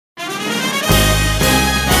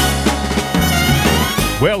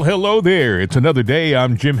Well, hello there. It's another day.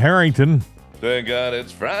 I'm Jim Harrington. Thank God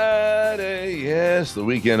it's Friday. Yes, the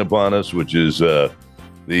weekend upon us, which is it's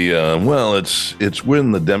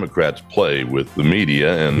when the Democrats play with the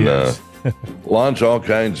media and Yes. launch all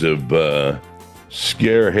kinds of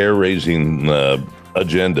scare, hair-raising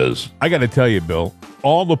agendas. I got to tell you, Bill,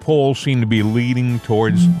 all the polls seem to be leaning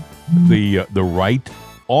towards the right.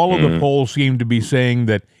 All of the polls seem to be saying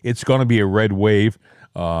that it's going to be a red wave.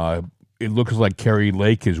 It looks like Kerry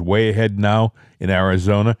Lake is way ahead now in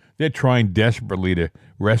Arizona. They're trying desperately to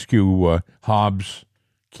rescue Hobbs'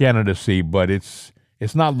 candidacy, but it's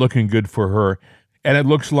not looking good for her. And it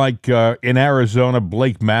looks like in Arizona,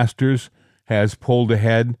 Blake Masters has pulled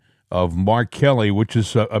ahead of Mark Kelly, which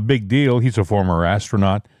is a big deal. He's a former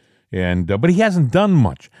astronaut, and but he hasn't done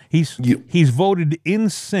much. He's voted in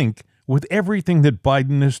sync with everything that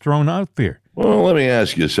Biden has thrown out there. Well, let me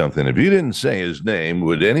ask you something. If you didn't say his name,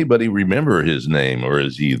 would anybody remember his name, or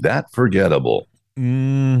is he that forgettable?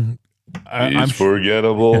 I'm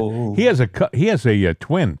forgettable. He has a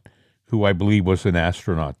twin who I believe was an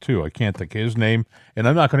astronaut too. I can't think of his name, and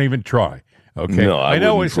I'm not going to even try. Okay, No, I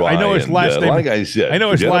know his last name. Like I said, I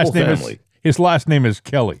know his last name is his last name is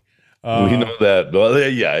Kelly. We know that. Well,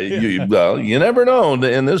 yeah, you never know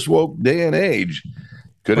in this woke day and age.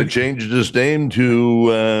 Could have changed his name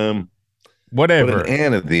to whatever, put an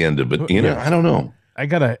N at the end of it. You know, I don't know. I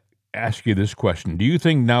gotta ask you this question: do you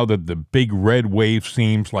think now that the big red wave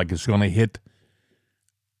seems like it's going to hit,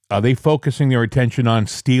 are they focusing their attention on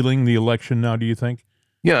stealing the election now? Do you think?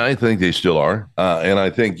 Yeah, I think they still are, and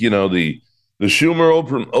I think the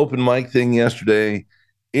Schumer open mic thing yesterday.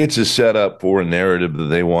 It's a setup for a narrative that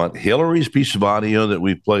they want. Hillary's piece of audio that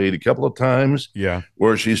we played a couple of times,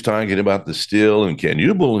 where she's talking about the steal, and can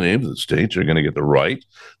you believe that states are going to get the right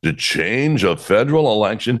to change a federal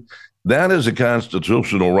election? That is a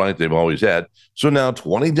constitutional right they've always had. So now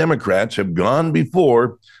 20 Democrats have gone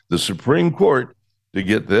before the Supreme Court to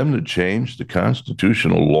get them to change the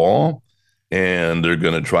constitutional law, and they're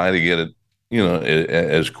going to try to get it,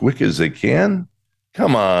 as quick as they can.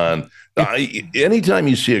 Come on. Anytime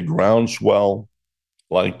you see a groundswell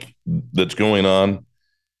like that's going on,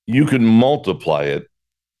 you can multiply it.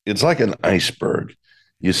 It's like an iceberg.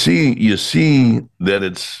 You see that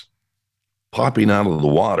it's popping out of the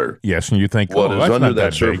water. Yes, and you think what is under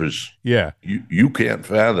that big surface? Yeah, you can't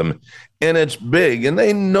fathom, and it's big, and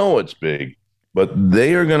they know it's big, but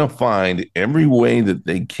they are going to find every way that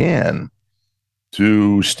they can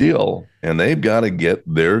to steal, and they've got to get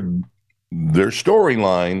their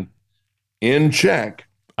storyline in check.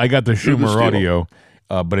 I got the Schumer audio,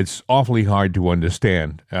 but it's awfully hard to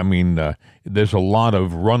understand. I mean, there's a lot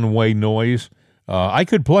of runway noise. I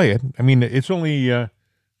could play it. I mean, it's only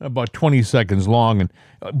about 20 seconds long,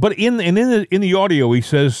 but in the audio, he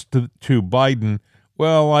says to Biden,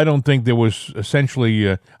 "Well, I don't think there was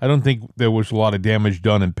I don't think there was a lot of damage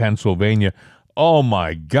done in Pennsylvania." Oh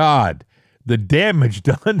my God, the damage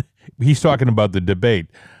done. He's talking about the debate.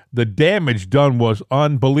 The damage done was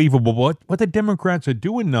unbelievable. What the Democrats are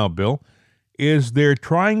doing now, Bill, is they're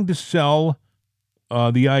trying to sell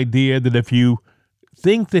the idea that if you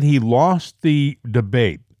think that he lost the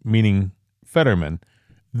debate, meaning Fetterman,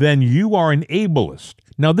 then you are an ableist.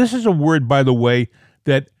 Now, this is a word, by the way,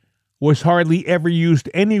 that was hardly ever used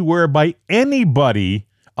anywhere by anybody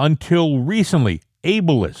until recently,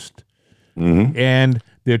 ableist. Mm-hmm. And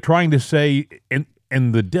they're trying to say...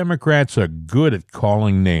 And the Democrats are good at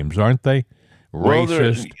calling names, aren't they?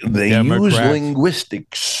 Racist. They use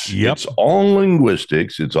linguistics. Yep. It's all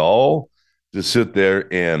linguistics. It's all to sit there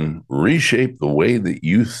and reshape the way that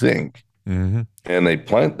you think. Mm-hmm. And they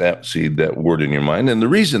plant that seed, that word in your mind. And the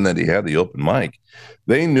reason that he had the open mic,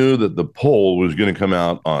 they knew that the poll was going to come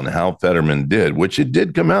out on how Fetterman did, which it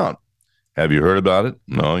did come out. Have you heard about it?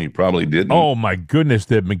 No, you probably didn't. Oh, my goodness.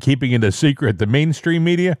 They've been keeping it a secret. The mainstream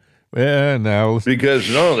media? No. Because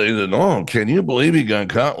they said, can you believe he got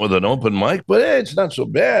caught with an open mic? But it's not so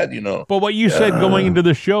bad, But what you said going into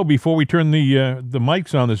the show before we turned the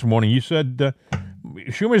mics on this morning, you said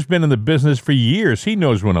Schumer's been in the business for years. He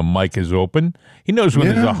knows when a mic is open. He knows when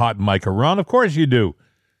there's a hot mic around. Of course you do.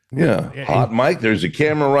 Yeah, hot mic. There's a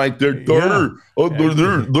camera right there. They're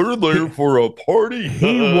there for a party.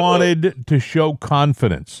 He wanted to show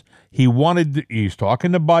confidence. He's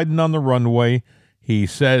talking to Biden on the runway. He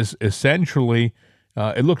says, essentially,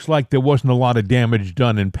 it looks like there wasn't a lot of damage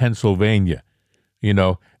done in Pennsylvania,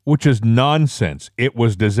 which is nonsense. It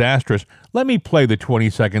was disastrous. Let me play the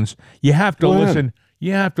 20 seconds. You have to listen.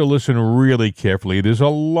 You have to listen really carefully. There's a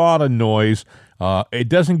lot of noise. It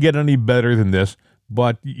doesn't get any better than this,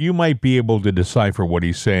 but you might be able to decipher what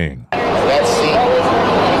he's saying. That seat,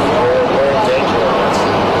 we're in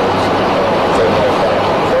danger.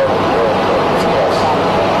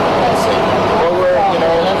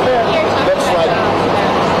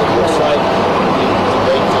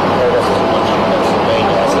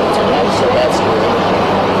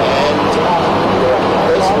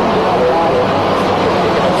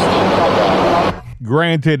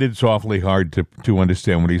 granted, it's awfully hard to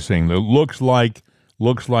understand what he's saying. It looks like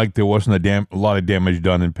there wasn't a lot of damage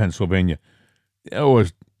done in Pennsylvania. There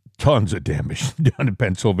was tons of damage done in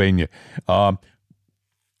Pennsylvania.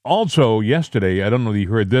 Also, yesterday, I don't know if you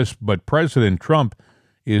heard this, but President Trump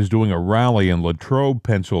is doing a rally in Latrobe,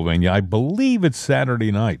 Pennsylvania. I believe it's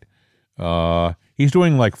Saturday night. He's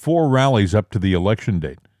doing like 4 rallies up to the election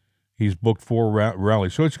date. He's booked 4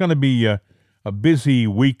 rallies. So it's going to be a busy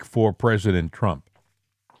week for President Trump.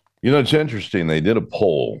 It's interesting. They did a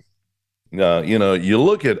poll. You can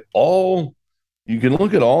look at all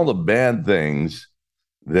the bad things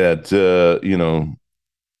that,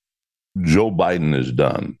 Joe Biden has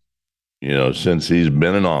done, since he's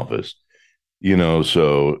been in office.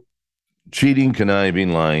 So cheating,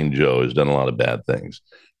 conniving, lying Joe has done a lot of bad things.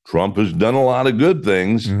 Trump has done a lot of good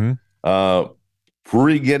things,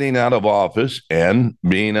 pre getting out of office and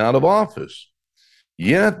being out of office.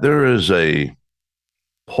 Yet there is a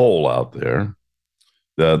poll out there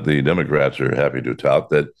that the Democrats are happy to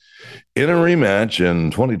tout that in a rematch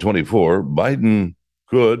in 2024, Biden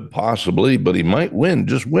could possibly, but he might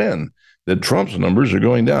just win, that Trump's numbers are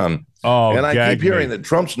going down. Oh, and I keep hearing that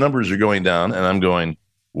Trump's numbers are going down, and I'm going,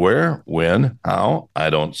 where, when, how? I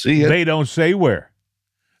don't see it. They don't say where.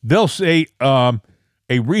 They'll say a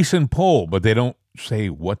recent poll, but they don't say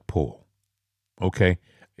what poll. Okay?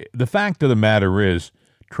 The fact of the matter is,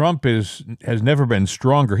 Trump has never been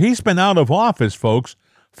stronger. He's been out of office, folks,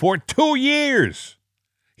 for 2 years.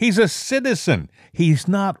 He's a citizen. He's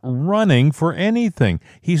not running for anything.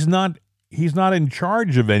 He's not in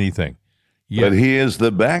charge of anything. Yeah. But he is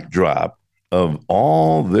the backdrop of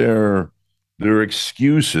all their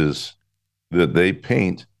excuses that they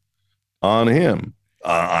paint on him,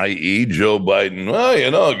 i.e. Joe Biden.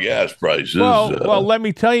 Well, gas prices. Well, let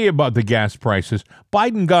me tell you about the gas prices.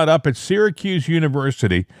 Biden got up at Syracuse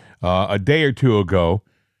University a day or two ago,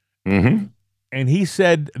 and he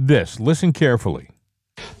said this. Listen carefully.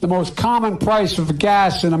 The most common price of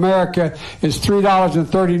gas in America is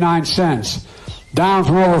 $3.39, down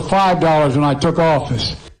from over $5 when I took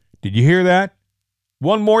office. Did you hear that?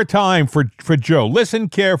 One more time for Joe. Listen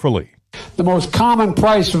carefully. The most common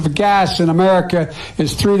price of gas in America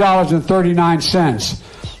is $3.39,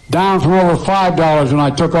 down from over $5 when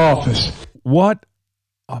I took office. What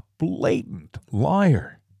a blatant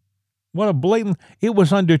liar. What a blatant... It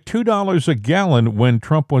was under $2 a gallon when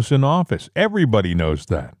Trump was in office. Everybody knows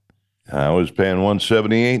that. I was paying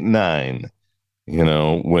 $178.9,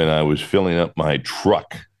 when I was filling up my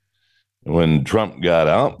truck when Trump got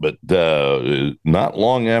out. But not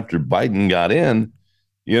long after Biden got in,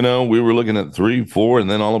 we were looking at 3, 4,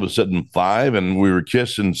 and then all of a sudden 5, and we were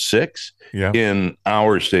kissing 6 in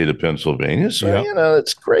our state of Pennsylvania. So,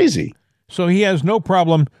 it's crazy. So he has no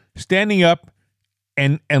problem standing up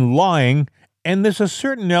and lying, and there's a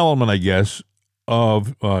certain element, I guess,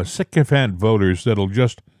 of sycophant voters that'll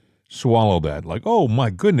just swallow that. Like, oh, my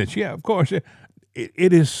goodness, yeah, of course.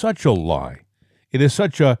 It is such a lie. It is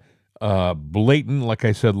such a blatant, like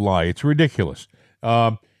I said, lie. It's ridiculous.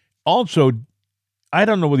 Also, I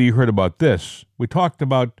don't know whether you heard about this. We talked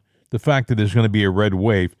about the fact that there's going to be a red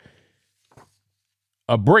wave.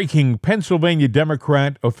 A breaking Pennsylvania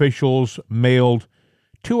Democrat officials mailed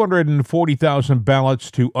 240,000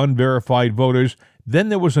 ballots to unverified voters. Then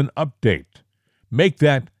there was an update. Make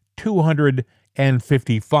that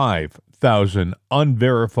 255,000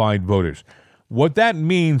 unverified voters. What that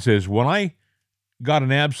means is when I got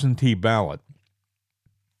an absentee ballot,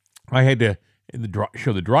 I had to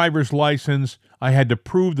show the driver's license. I had to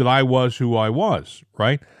prove that I was who I was,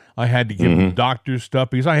 right? I had to give them doctor's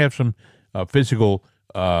stuff because I have some physical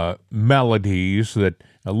maladies that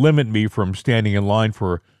limit me from standing in line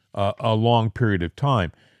for a long period of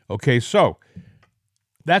time. Okay, so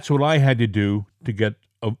that's what I had to do to get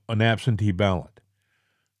an absentee ballot.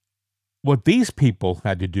 What these people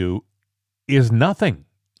had to do is nothing.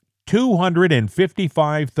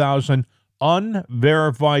 255,000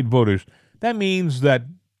 unverified voters. That means that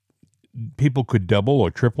people could double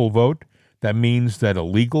or triple vote. That means that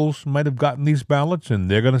illegals might have gotten these ballots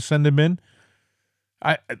and they're going to send them in.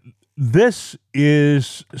 This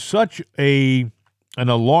is such an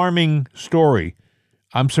alarming story.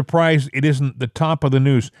 I'm surprised it isn't the top of the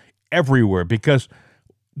news everywhere because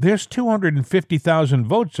there's 250,000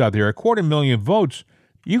 votes out there, 250,000 votes.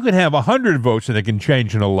 You could have 100 votes and it can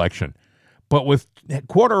change an election. But with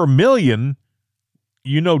 250,000,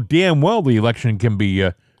 damn well the election can be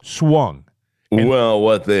swung. Well,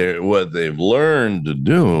 what they've learned to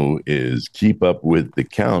do is keep up with the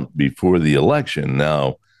count before the election.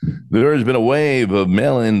 Now, there has been a wave of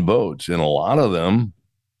mail-in votes, and a lot of them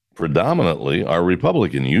predominantly are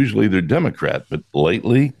Republican. Usually they're Democrat, but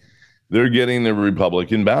lately they're getting the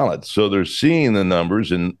Republican ballots. So they're seeing the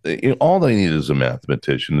numbers, and all they need is a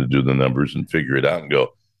mathematician to do the numbers and figure it out and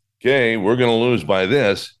go, okay, we're going to lose by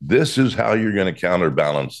this. This is how you're going to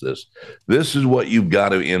counterbalance this. This is what you've got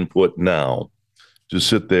to input now to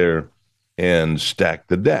sit there and stack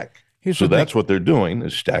the deck. So that's what they're doing,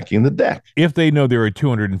 is stacking the deck. If they know there are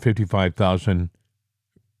 255,000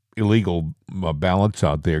 illegal ballots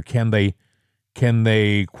out there, can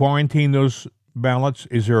they quarantine those ballots?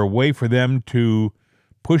 Is there a way for them to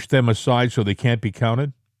push them aside so they can't be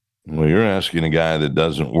counted? Well, you're asking a guy that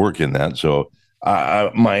doesn't work in that. So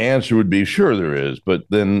my answer would be sure there is. But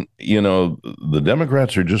then, the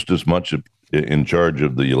Democrats are just as much in charge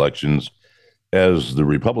of the elections as the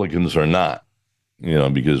Republicans are not,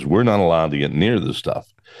 because we're not allowed to get near this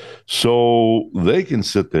stuff. So they can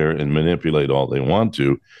sit there and manipulate all they want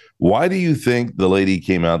to. Why do you think the lady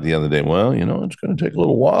came out the other day? Well, it's going to take a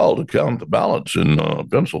little while to count the ballots in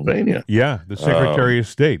Pennsylvania. Yeah, the Secretary of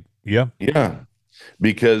State. Yeah. Yeah,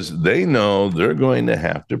 because they know they're going to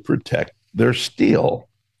have to protect their steel.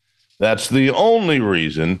 That's the only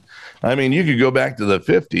reason. I mean, you could go back to the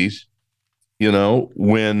 50s,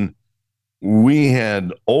 when we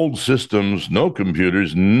had old systems, no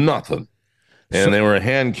computers, nothing. And they were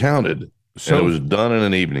hand counted. So it was done in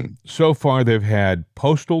an evening. So far, they've had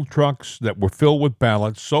postal trucks that were filled with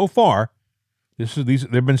ballots. So far, there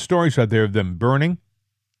have been stories out there of them burning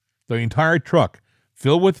the entire truck,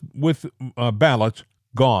 filled with ballots,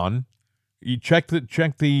 gone. You check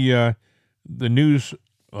the news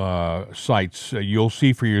sites. You'll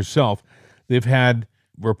see for yourself. They've had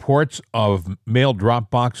reports of mail drop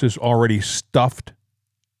boxes already stuffed,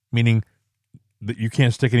 meaning that you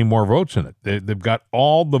can't stick any more votes in it. They've got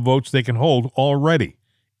all the votes they can hold already,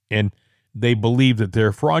 and they believe that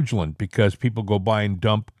they're fraudulent because people go by and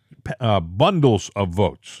dump bundles of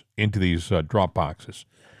votes into these drop boxes.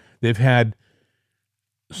 They've had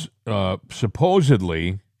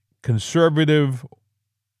supposedly conservative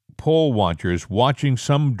poll watchers watching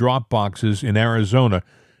some drop boxes in Arizona.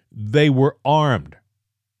 They were armed,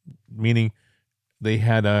 meaning they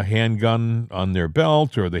had a handgun on their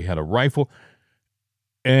belt or they had a rifle.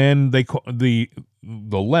 And the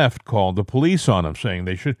left called the police on them, saying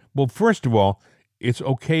they should. Well, first of all, it's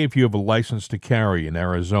okay if you have a license to carry in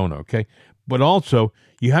Arizona, okay? But also,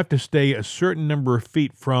 you have to stay a certain number of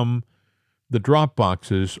feet from the drop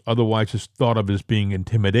boxes, otherwise it's thought of as being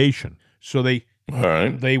intimidation. So they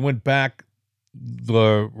went back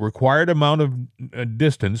the required amount of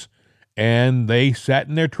distance, and they sat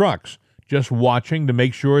in their trucks just watching to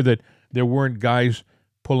make sure that there weren't guys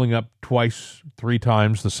pulling up twice, three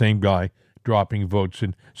times the same guy dropping votes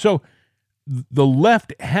in. So the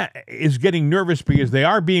left is getting nervous because they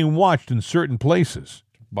are being watched in certain places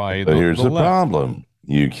by but here's the problem.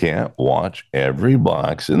 You can't watch every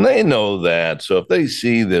box, and they know that. So if they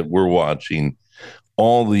see that we're watching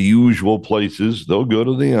all the usual places, they'll go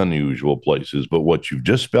to the unusual places. But what you've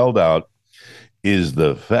just spelled out is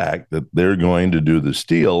the fact that they're going to do the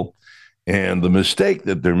steal. And the mistake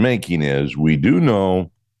that they're making is we do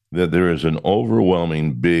know that there is an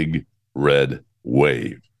overwhelming big red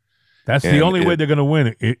wave. That's the only way they're going to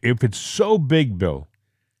win. If it's so big, Bill,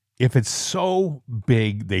 if it's so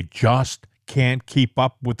big they just can't keep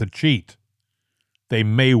up with the cheat, they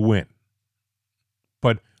may win.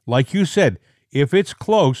 But like you said, if it's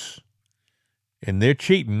close and they're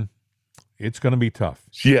cheating, it's going to be tough.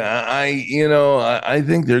 Yeah, I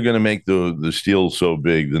think they're going to make the steal so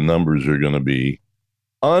big, the numbers are going to be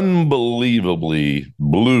unbelievably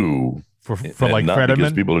blue. For like not Fetterman?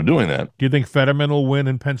 Because people are doing that. Do you think Fetterman will win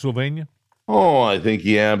in Pennsylvania? Oh, I think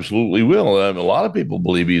he absolutely will. A lot of people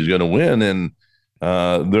believe he's going to win, and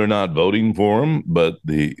they're not voting for him, but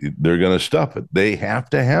they're going to stuff it. They have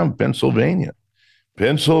to have Pennsylvania.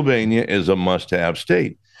 Pennsylvania is a must-have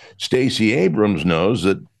state. Stacey Abrams knows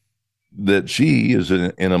that she is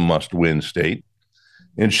in a must-win state,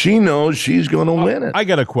 and she knows she's going to win it. I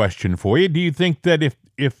got a question for you. Do you think that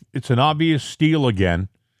if it's an obvious steal again,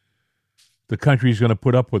 the country's going to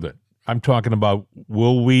put up with it? I'm talking about,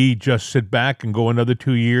 will we just sit back and go another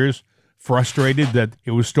 2 years frustrated that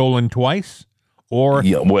it was stolen twice? Or do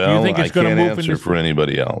you think it's going to move answer for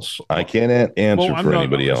anybody else. I can't answer for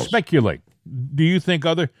anybody else. Speculate. Do you think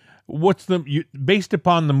based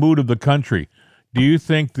upon the mood of the country, do you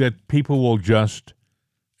think that people will just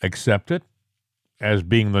accept it as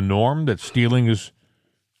being the norm, that stealing is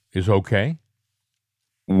okay?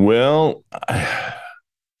 Well,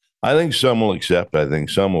 I think some will accept. I think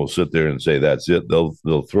some will sit there and say that's it. They'll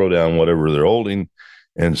throw down whatever they're holding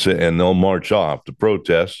and they'll march off to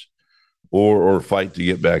protest. or fight to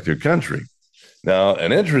get back their country. Now,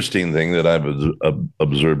 an interesting thing that I've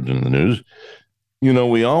observed in the news,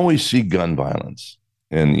 we always see gun violence.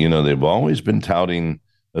 And, they've always been touting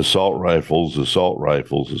assault rifles, assault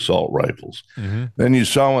rifles, assault rifles. Mm-hmm. Then you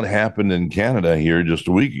saw what happened in Canada here just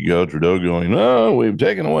a week ago, Trudeau going, oh, we've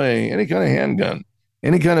taken away any kind of handgun,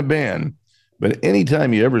 any kind of ban. But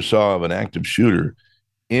anytime you ever saw of an active shooter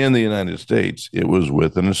in the United States, it was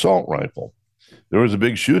with an assault rifle. There was a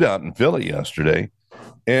big shootout in Philly yesterday,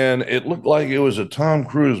 and it looked like it was a Tom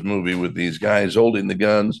Cruise movie with these guys holding the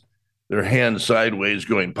guns, their hands sideways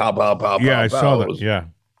going pow, pow, pow, yeah, pow, I pow. saw that, yeah.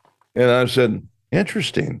 And I said,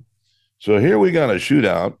 interesting. So here we got a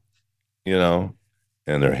shootout, and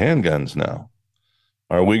they're handguns now.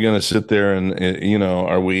 Are we going to sit there and,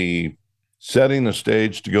 are we setting the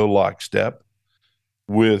stage to go lockstep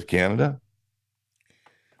with Canada?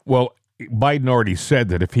 Well, Biden already said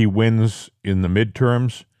that if he wins in the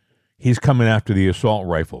midterms, he's coming after the assault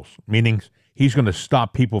rifles, meaning he's going to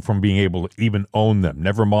stop people from being able to even own them,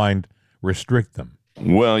 never mind restrict them.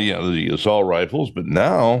 Well, yeah, the assault rifles, but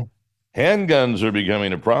now handguns are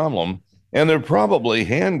becoming a problem, and they're probably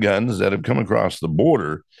handguns that have come across the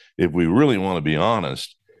border, if we really want to be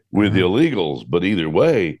honest, with illegals. But either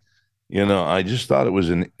way, I just thought it was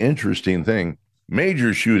an interesting thing. Major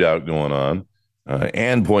shootout going on.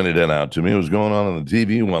 Ann pointed that out to me. It was going on the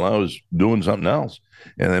TV while I was doing something else.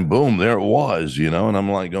 And then, boom, there it was, and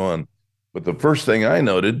I'm like going, but the first thing I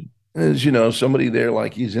noted is, somebody there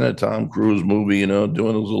like he's in a Tom Cruise movie, doing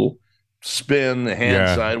his little spin, the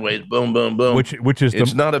hand sideways, boom, boom, boom. Which is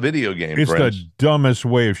it's not a video game, It's friends. the dumbest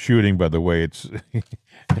way of shooting, by the way. It's,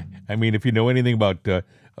 I mean, if you know anything about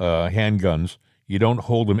handguns, you don't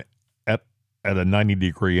hold them at a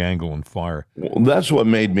 90-degree angle and fire. Well, that's what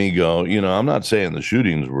made me go, I'm not saying the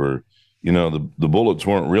shootings were, the bullets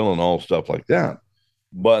weren't real and all stuff like that,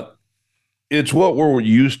 but it's what we're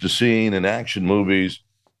used to seeing in action movies.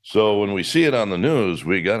 So when we see it on the news,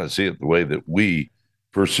 we got to see it the way that we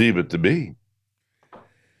perceive it to be.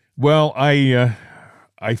 Well, I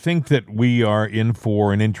think that we are in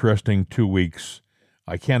for an interesting 2 weeks.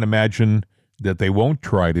 I can't imagine that they won't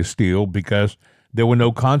try to steal because there were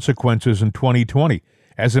no consequences in 2020.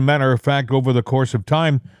 As a matter of fact, over the course of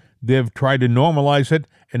time, they've tried to normalize it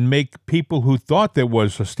and make people who thought there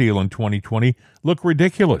was a steal in 2020 look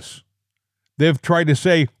ridiculous. They've tried to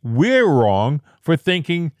say we're wrong for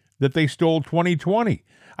thinking that they stole 2020.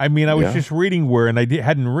 I mean, I was just reading where, and I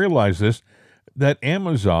hadn't realized this, that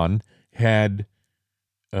Amazon had,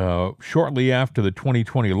 shortly after the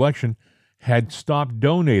 2020 election, had stopped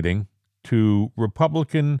donating to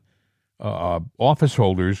Republican office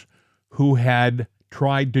holders who had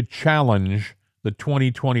tried to challenge the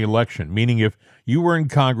 2020 election, meaning if you were in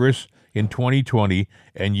Congress in 2020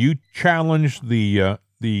 and you challenged the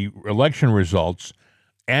election results,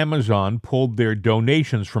 Amazon pulled their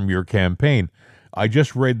donations from your campaign. I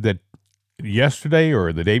just read that yesterday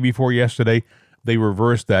or the day before yesterday, they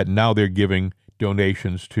reversed that. Now they're giving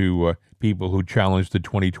donations to people who challenged the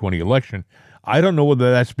 2020 election. I don't know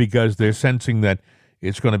whether that's because they're sensing that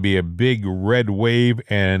it's going to be a big red wave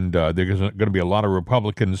and there's going to be a lot of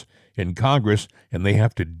Republicans in Congress and they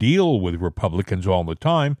have to deal with Republicans all the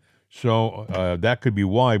time. So that could be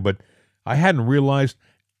why. But I hadn't realized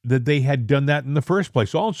that they had done that in the first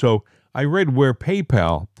place. Also, I read where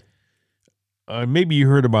PayPal, maybe you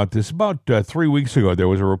heard about this, about 3 weeks ago, there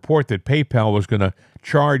was a report that PayPal was going to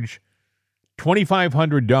charge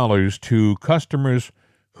 $2,500 to customers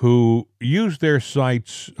who use their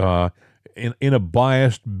sites in a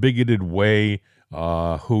biased, bigoted way,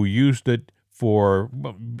 who used it for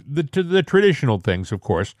the traditional things, of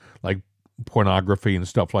course, like pornography and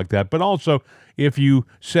stuff like that. But also, if you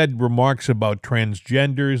said remarks about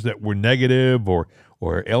transgenders that were negative or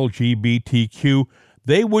LGBTQ,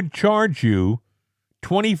 they would charge you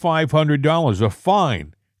 $2,500, a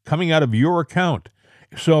fine coming out of your account.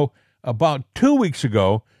 So about 2 weeks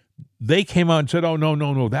ago, they came out and said, oh,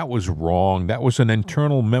 no, that was wrong. That was an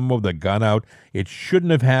internal memo that got out. It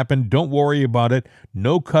shouldn't have happened. Don't worry about it.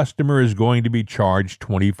 No customer is going to be charged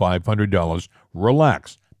 $2,500.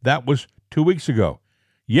 Relax. That was 2 weeks ago.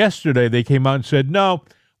 Yesterday, they came out and said, no,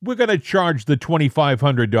 we're going to charge the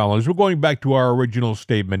 $2,500. We're going back to our original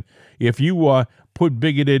statement. If you put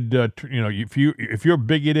bigoted, if you're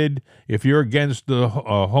bigoted, if you're against the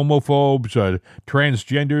homophobes,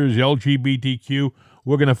 transgenders, LGBTQ,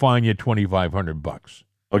 we're going to fine you $2,500.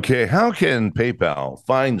 Okay, how can PayPal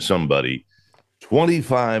fine somebody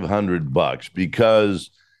 $2,500 because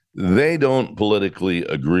they don't politically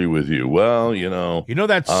agree with you? Well,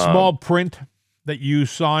 that small print that you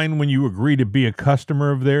sign when you agree to be a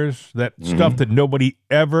customer of theirs, that stuff that nobody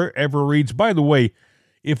ever reads. By the way,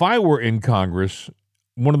 if I were in Congress,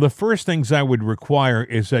 one of the first things I would require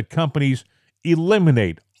is that companies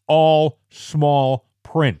eliminate all small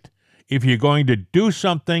print. If you're going to do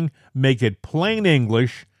something, make it plain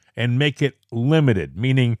English and make it limited,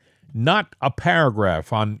 meaning not a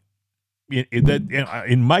paragraph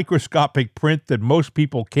in microscopic print that most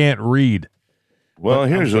people can't read. Well,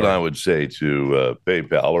 here's what I would say to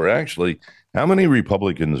PayPal, or actually, how many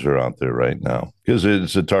Republicans are out there right now? Because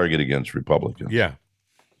it's a target against Republicans. Yeah.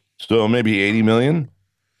 So maybe 80 million?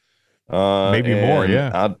 Maybe more,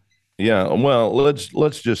 yeah. Well,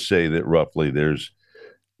 let's just say that roughly there's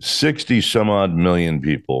 60 some odd million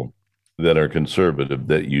people that are conservative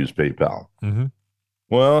that use PayPal. Mm-hmm.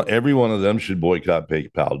 Well, every one of them should boycott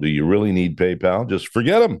PayPal. Do you really need PayPal? Just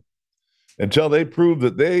forget them until they prove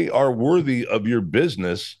that they are worthy of your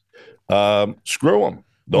business. Screw them.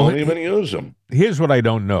 Don't even use them. Here's what I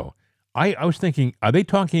don't know. I was thinking, are they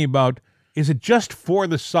talking about, is it just for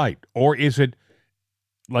the site, or is it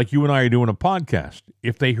like you and I are doing a podcast?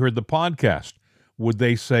 If they heard the podcast, would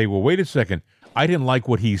they say, well, wait a second, I didn't like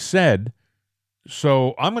what he said,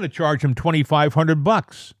 so I'm going to charge him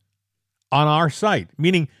 $2,500 on our site?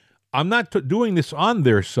 Meaning, I'm not doing this on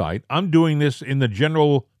their site. I'm doing this in the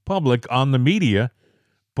general public on the media,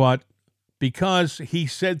 but because he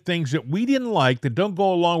said things that we didn't like, that don't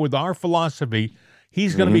go along with our philosophy,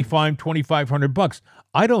 he's going to be fined $2,500.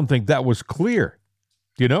 I don't think that was clear.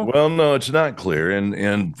 You know? Well, no, it's not clear.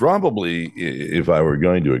 And probably if I were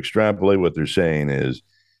going to extrapolate, what they're saying is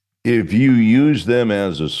if you use them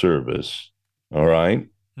as a service, all right,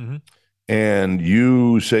 and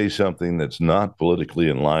you say something that's not politically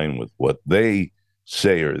in line with what they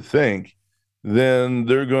say or think, then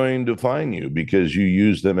they're going to fine you because you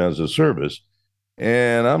use them as a service.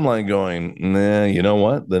 And I'm like going, nah, you know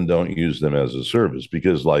what? Then don't use them as a service.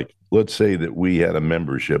 Because, like, let's say that we had a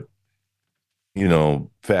membership,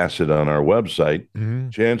 facet on our website.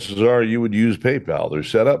 Chances are you would use PayPal. They're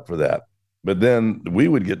set up for that. But then we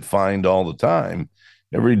would get fined all the time.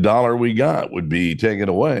 Every dollar we got would be taken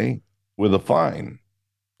away with a fine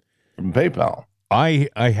from PayPal. I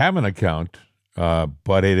have an account,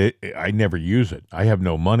 but I never use it. I have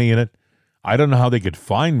no money in it. I don't know how they could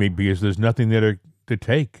find me because there's nothing there to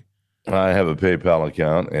take. I have a PayPal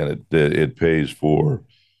account, and it pays for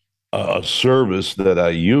a service that I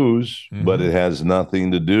use, but it has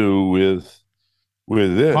nothing to do with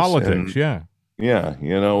this. Politics, yeah. Yeah,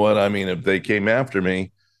 you know what? I mean, if they came after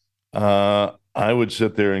me, I would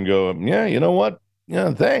sit there and go, yeah, you know what?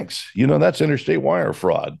 Yeah, thanks. That's interstate wire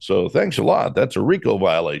fraud. So thanks a lot. That's a RICO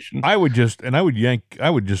violation. I would just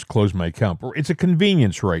close my account. It's a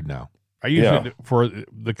convenience right now. I use it for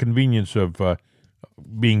the convenience of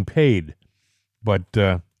being paid, but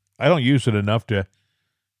I don't use it enough to.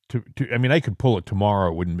 I mean, I could pull it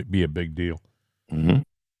tomorrow. It wouldn't be a big deal.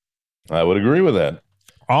 I would agree with that.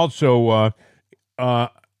 Also,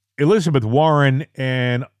 Elizabeth Warren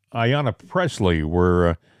and Ayanna Pressley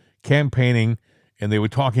were campaigning, and they were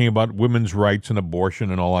talking about women's rights and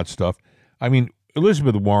abortion and all that stuff. I mean,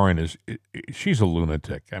 Elizabeth Warren she's a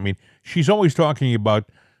lunatic. I mean, she's always talking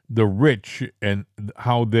about the rich and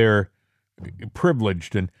how they're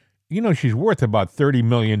privileged, and she's worth about $30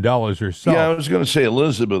 million herself. Yeah, I was going to say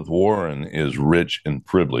Elizabeth Warren is rich and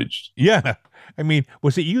privileged. Yeah. I mean,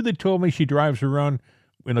 was it you that told me she drives around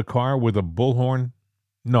in a car with a bullhorn?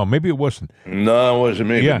 No, maybe it wasn't. No, it wasn't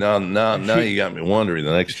me. Yeah. But now you got me wondering.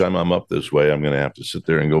 The next time I'm up this way, I'm going to have to sit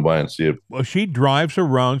there and go by and see if... Well, she drives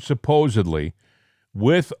around supposedly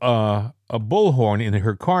with a bullhorn in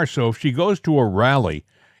her car. So if she goes to a rally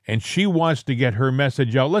and she wants to get her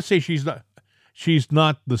message out, let's say she's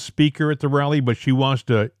not the speaker at the rally, but she wants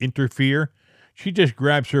to interfere, she just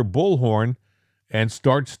grabs her bullhorn and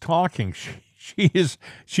starts talking.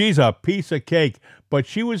 She's a piece of cake. But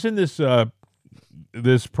she was in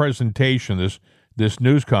this presentation, this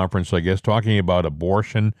news conference, I guess, talking about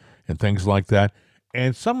abortion and things like that.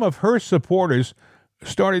 And some of her supporters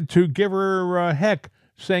started to give her heck,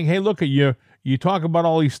 saying, hey, look at you. You talk about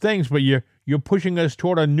all these things, but you're pushing us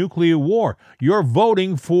toward a nuclear war. You're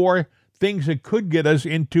voting for things that could get us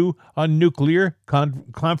into a nuclear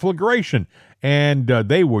conflagration. And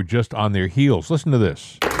they were just on their heels. Listen to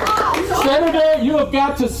this. Senator, you have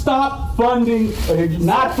got to stop funding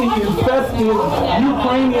Nazi-infested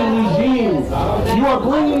Ukrainian regime. You are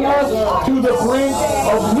bringing us to the brink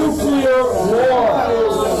of nuclear war.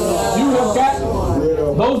 You have got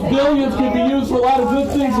those billions could be used for a lot of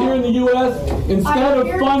good things here in the U.S. Instead of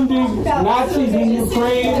funding Nazis in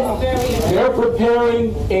Ukraine, they're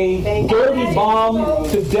preparing a dirty bomb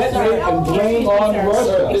to detonate and blame on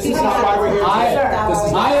Russia. This is not why we're here.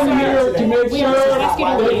 I am here to make sure that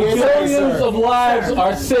billions of lives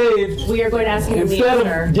are saved. We are going to ask you to leave, instead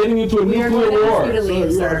sir. of getting into a We are nuclear going to war. ask you to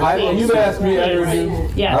leave, sir. You've asked me,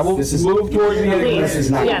 Yes. I will move towards the end. Please. This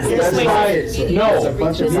is not. Yes, That's this way. not it, sir. No. There's a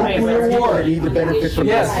bunch of This way. nuclear Nuclear war. that need to benefit from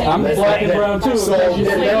Yes, this. I'm black and brown too. So let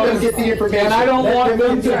them get the information. And I don't Let want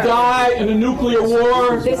them get to the- die in a nuclear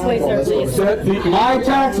war. This way, sir, please. That my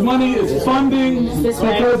tax money is funding This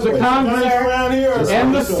way. because the Congress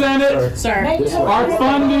and the Senate Sir. are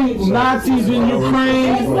funding Nazis in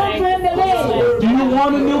Ukraine. Do you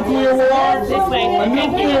want a nuclear war? This way. A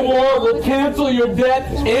nuclear war will cancel your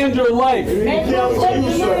debt and your life.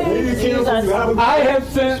 I have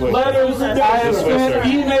sent letters, I have sent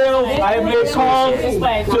emails, I have made calls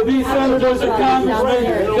to these senators and congressmen.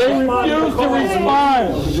 They refuse to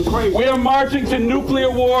respond. We are marching to nuclear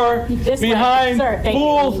war behind Sir, thank you.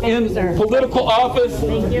 fools Thank you, in sir. political office.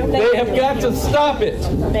 Thank you. They have got to stop it.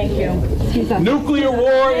 Thank you. Nuclear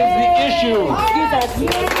war is the issue.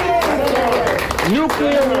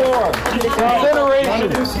 Nuclear war. Consideration.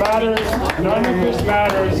 None of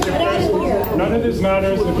this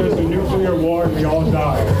matters if there's a nuclear war and we all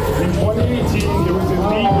die. In 2018, there was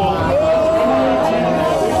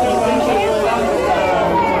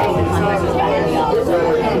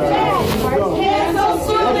Cancel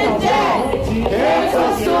student debt!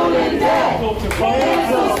 Cancel student debt!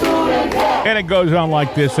 Cancel student debt! And it goes on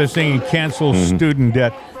like this. They're singing cancel student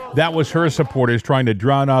debt. That was her supporters trying to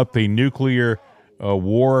drown out the nuclear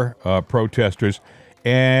war protesters.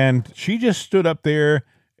 And she just stood up there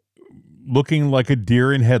looking like a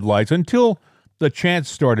deer in headlights until the chant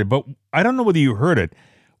started. But I don't know whether you heard it.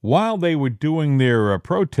 While they were doing their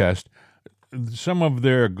protest, some of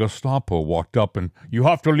their Gestapo walked up and, "You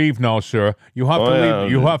have to leave now, sir. You have to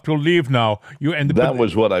leave. You have to leave now." That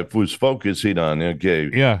was what I was focusing on. Okay.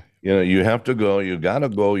 Yeah. You have to go. You gotta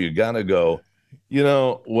go. You gotta go.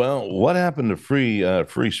 Well, what happened to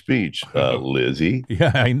free speech, Lizzie?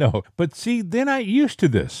 Yeah, I know. But see, they're not used to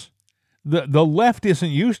this. The left isn't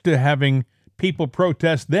used to having people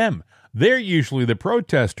protest them. They're usually the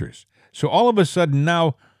protesters. So all of a sudden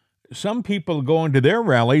now, some people are going to their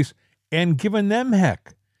rallies and giving them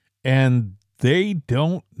heck. And they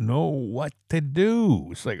don't know what to do.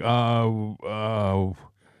 It's like, how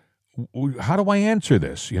do I answer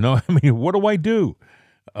this? I mean, what do I do?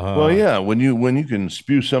 Well, yeah, when you can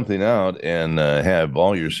spew something out and have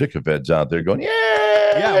all your sycophants out there going,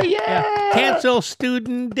 yeah. Cancel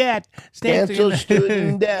student debt. Cancel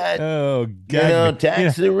student debt. Oh, God.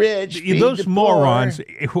 Tax the rich. feed Those the morons,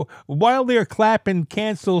 poor. while they're clapping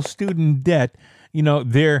cancel student debt,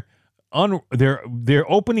 they're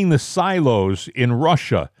opening the silos in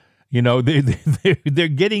Russia. They're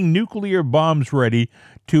getting nuclear bombs ready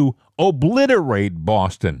to obliterate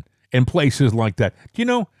Boston and places like that.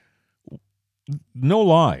 No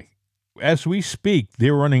lie, as we speak,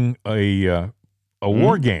 they're running a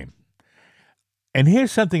war game. And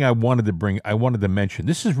here's something I wanted to mention.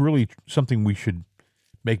 This is really something we should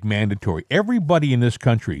make mandatory. Everybody in this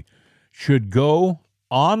country should go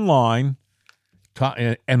online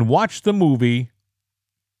and watch the movie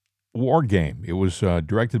War Game. It was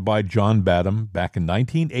directed by John Badham back in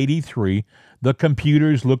 1983. The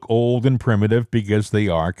computers look old and primitive because they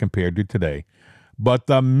are compared to today. But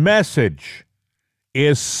the message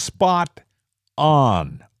is spot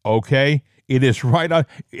on, okay? It is right on.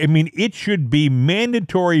 I mean, it should be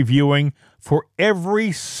mandatory viewing for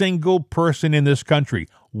every single person in this country.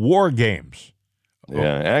 War Games.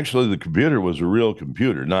 Yeah, actually, the computer was a real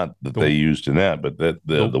computer, not that they used in that, but that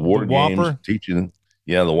the war games Whopper? teaching.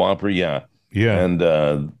 Yeah, the Whopper. Yeah, and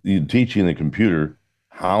teaching the computer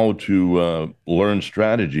how to learn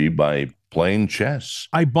strategy by playing chess.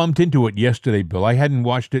 I bumped into it yesterday, Bill. I hadn't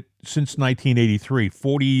watched it since 1983,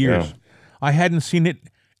 40 years. Yeah. I hadn't seen it,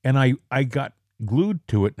 and I got glued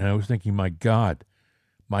to it, and I was thinking, my God,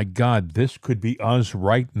 this could be us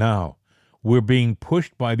right now. We're being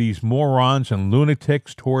pushed by these morons and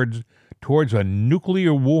lunatics towards a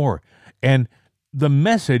nuclear war. And the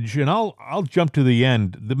message, and I'll jump to the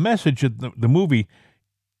end, the message of the movie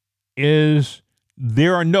is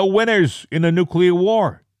there are no winners in a nuclear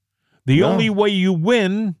war. The only way you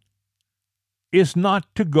win is not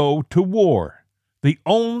to go to war. The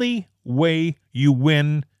only way you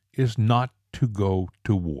win is not to go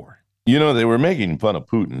to war. They were making fun of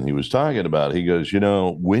Putin. He was talking about, he goes,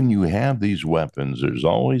 when you have these weapons, there's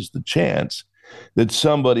always the chance that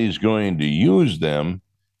somebody's going to use them.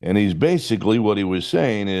 And he's basically, what he was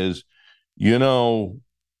saying is, he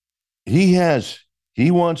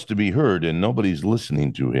he wants to be heard, and nobody's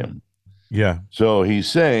listening to him. Yeah. So he's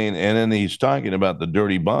saying, and then he's talking about the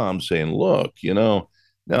dirty bomb, saying, "Look,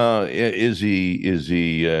 is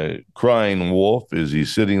he crying wolf? Is he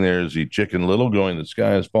sitting there? Is he Chicken Little, going, the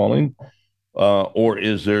sky is falling, or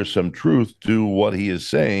is there some truth to what he is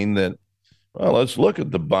saying? That, well, let's look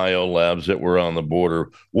at the bio labs that were on the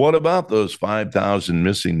border. What about those 5,000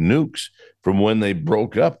 missing nukes from when they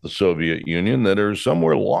broke up the Soviet Union that are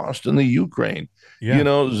somewhere lost in the Ukraine? Yeah.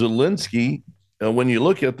 Zelensky." When you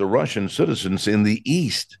look at the Russian citizens in the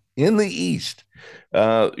East,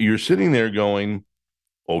 you're sitting there going,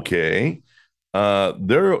 okay,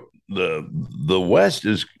 the West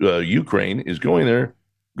is Ukraine is going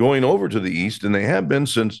over to the East, and they have been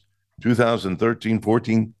since 2013,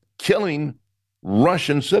 14, killing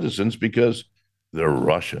Russian citizens because they're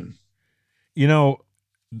Russian.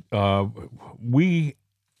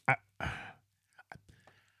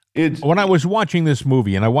 When I was watching this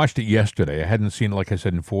movie, and I watched it yesterday, I hadn't seen it, like I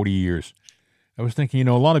said, in 40 years. I was thinking,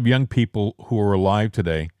 a lot of young people who are alive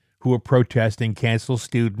today, who are protesting, cancel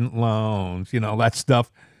student loans, that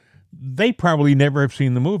stuff, they probably never have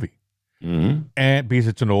seen the movie. Mm-hmm. And because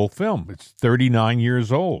it's an old film. It's 39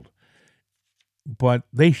 years old. But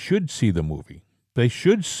they should see the movie. They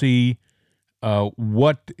should see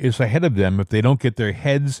what is ahead of them if they don't get their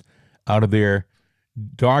heads out of their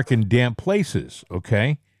dark and damp places,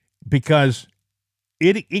 okay? Because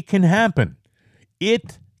it can happen.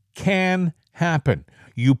 It can happen.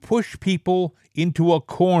 You push people into a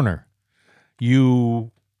corner.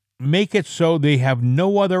 You make it so they have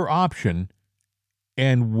no other option,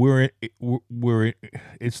 and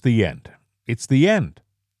it's the end. It's the end.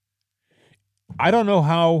 I don't know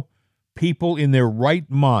how people in their right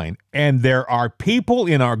mind, and there are people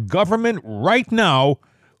in our government right now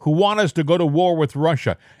who want us to go to war with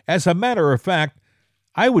Russia. As a matter of fact,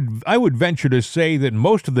 I would venture to say that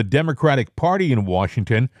most of the Democratic Party in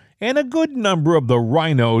Washington and a good number of the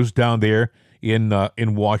rhinos down there in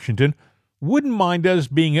Washington wouldn't mind us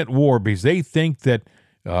being at war because they think that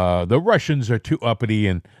the Russians are too uppity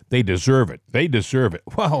and they deserve it. They deserve it.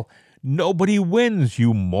 Well, nobody wins,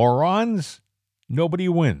 you morons. Nobody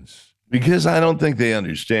wins. Because I don't think they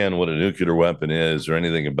understand what a nuclear weapon is or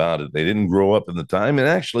anything about it. They didn't grow up in the time. And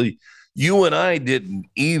actually, you and I didn't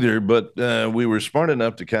either, but we were smart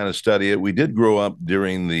enough to kind of study it. We did grow up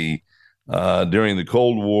during the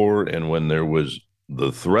Cold War and when there was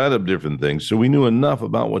the threat of different things. So we knew enough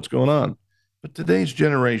about what's going on. But today's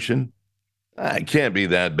generation, it can't be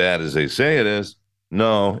that bad as they say it is.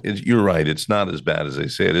 No, you're right. It's not as bad as they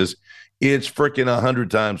say it is. It's freaking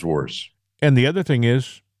 100 times worse. And the other thing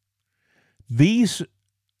is, these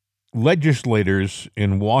legislators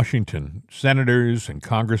in Washington, senators and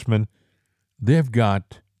congressmen, they've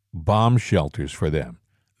got bomb shelters for them.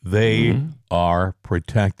 They are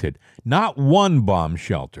protected. Not one bomb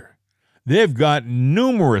shelter. They've got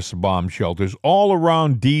numerous bomb shelters all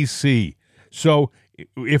around D.C. So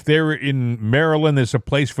if they're in Maryland, there's a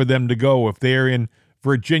place for them to go. If they're in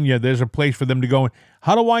Virginia, there's a place for them to go.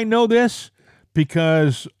 How do I know this?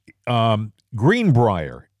 Because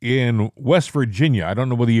Greenbrier in West Virginia, I don't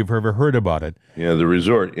know whether you've ever heard about it. Yeah, the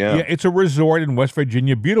resort, yeah. Yeah, it's a resort in West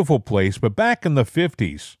Virginia, beautiful place. But back in the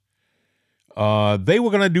 50s, they were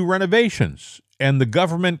going to do renovations. And the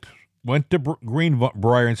government went to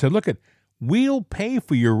Greenbrier and said, look, we'll pay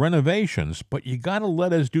for your renovations, but you got to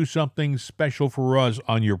let us do something special for us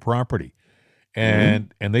on your property.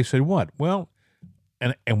 And they said, what? Well,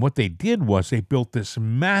 and what they did was they built this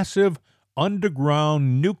massive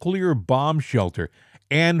underground nuclear bomb shelter.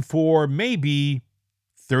 And for maybe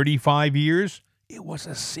 35 years, it was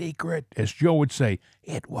a secret. As Joe would say,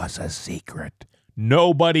 it was a secret.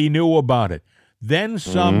 Nobody knew about it. Then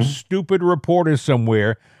some stupid reporter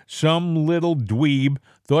somewhere, some little dweeb,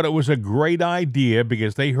 thought it was a great idea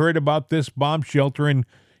because they heard about this bomb shelter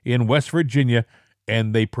in West Virginia,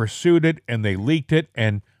 and they pursued it, and they leaked it,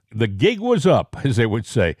 and the gig was up, as they would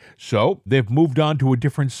say. So they've moved on to a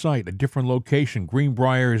different site, a different location.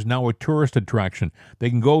 Greenbrier is now a tourist attraction. They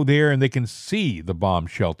can go there and they can see the bomb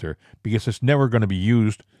shelter because it's never going to be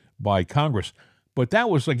used by Congress. But that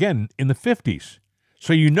was, again, in the 50s.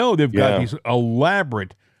 So they've got these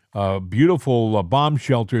elaborate, beautiful bomb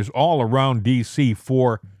shelters all around D.C.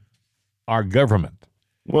 for our government.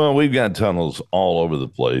 Well, we've got tunnels all over the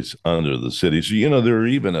place under the city. So, there are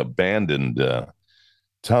even abandoned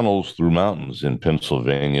tunnels through mountains in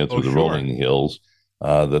Pennsylvania, through the rolling hills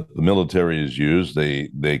that the military has used.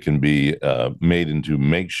 They can be made into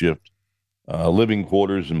makeshift living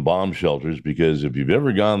quarters and bomb shelters, because if you've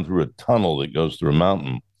ever gone through a tunnel that goes through a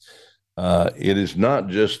mountain, it is not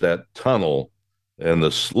just that tunnel and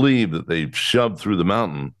the sleeve that they shoved through the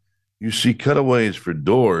mountain, you see cutaways for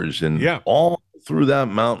doors, and all through that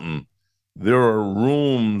mountain, there are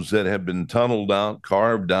rooms that have been tunneled out,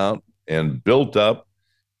 carved out, and built up,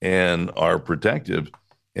 and are protective.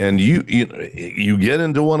 And you get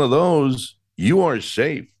into one of those, you are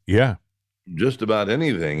safe. Yeah. Just about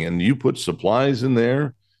anything, and you put supplies in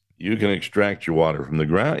there, you can extract your water from the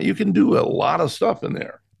ground. You can do a lot of stuff in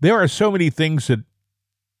there. There are so many things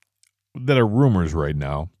that are rumors right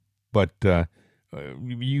now, but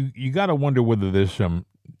you got to wonder whether there's some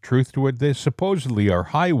truth to it. There supposedly are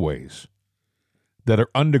highways that are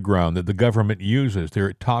underground that the government uses.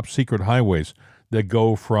 They're top secret highways that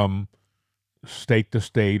go from state to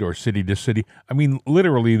state or city to city. I mean,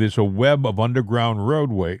 literally, there's a web of underground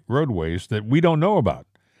roadways that we don't know about.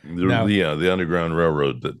 The Underground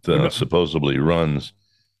Railroad that supposedly runs,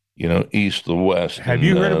 east to west. Have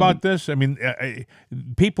you heard about this? I mean,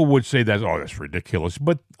 people would say that's ridiculous,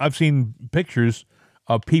 but I've seen pictures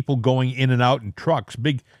of people going in and out in trucks,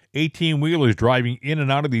 big 18-wheelers driving in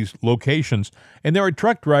and out of these locations, and there are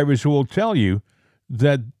truck drivers who will tell you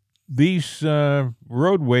that these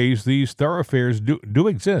roadways, these thoroughfares do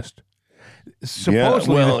exist.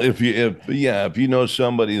 Supposedly, if you know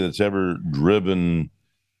somebody that's ever driven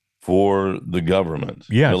for the government,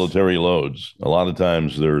 military loads, a lot of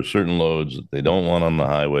times there are certain loads that they don't want on the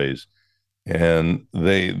highways, and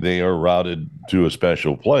they are routed to a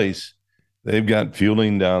special place. They've got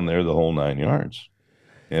fueling down there the whole 9 yards,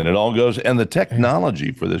 and it all goes. And the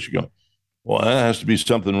technology for this, you go, well, that has to be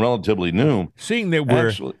something relatively new. Seeing that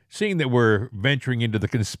we're venturing into the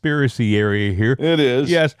conspiracy area here, it is.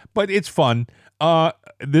 Yes, but it's fun.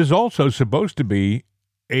 There's also supposed to be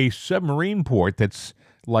a submarine port that's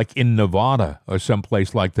like in Nevada or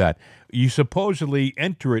someplace like that. You supposedly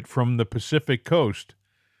enter it from the Pacific coast.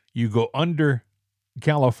 You go under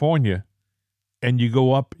California, and you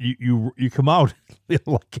go up. You come out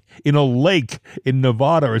like in a lake in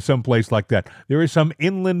Nevada or someplace like that. There is some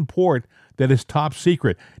inland port that is top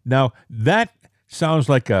secret. Now, that sounds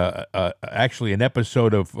like actually an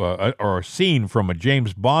episode of or a scene from a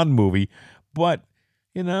James Bond movie, but,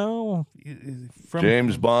 from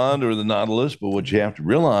James Bond or the Nautilus, but what you have to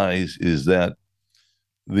realize is that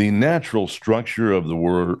the natural structure of the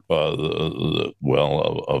world, of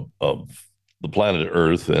the planet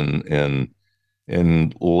Earth and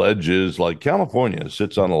ledges, like California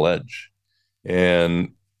sits on a ledge,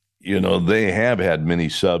 and they have had many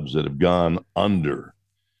subs that have gone under,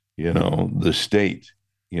 the state.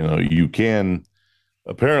 You can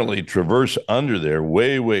apparently traverse under there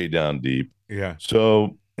way, way down deep. Yeah.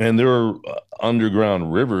 So, and there are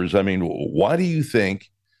underground rivers. I mean, why do you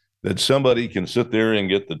think that somebody can sit there and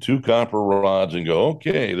get the 2 copper rods and go,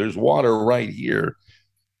 okay, there's water right here,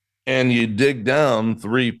 and you dig down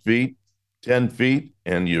 3 feet, 10 feet,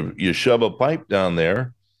 and you shove a pipe down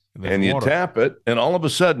there, and you tap it, and all of a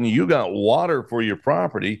sudden you got water for your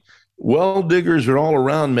property. Well diggers are all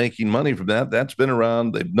around making money from that. That's been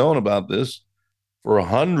around. They've known about this for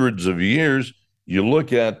hundreds of years. You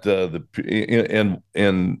look at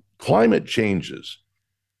and climate changes,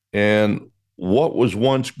 and what was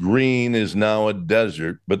once green is now a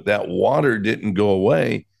desert, but that water didn't go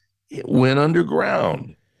away. It went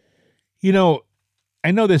underground. I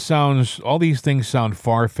know all these things sound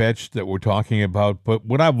far-fetched that we're talking about, but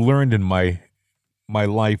what I've learned in my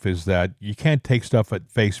life is that you can't take stuff at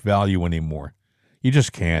face value anymore. You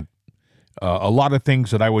just can't. A lot of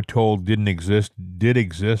things that I was told didn't exist, did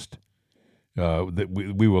exist, that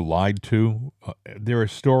we were lied to. There are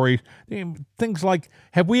stories, things like,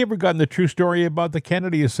 have we ever gotten the true story about the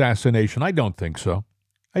Kennedy assassination? I don't think so.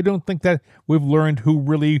 I don't think that we've learned who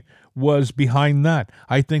really was behind that.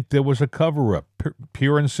 I think there was a cover-up,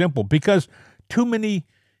 pure and simple, because too many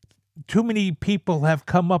people have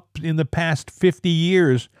come up in the past 50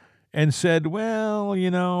 years and said, well,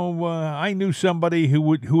 I knew somebody who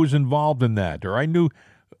was involved in that, or I knew.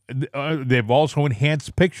 They've also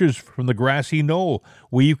enhanced pictures from the grassy knoll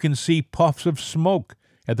where you can see puffs of smoke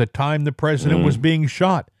at the time the president was being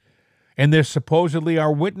shot. And there supposedly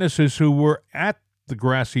are witnesses who were at the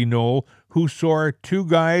grassy knoll who saw 2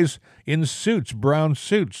 guys in suits, brown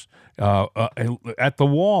suits, at the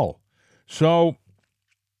wall. So,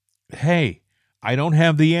 hey, I don't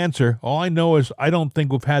have the answer. All I know is I don't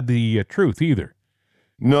think we've had the truth either.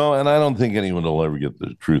 No, and I don't think anyone will ever get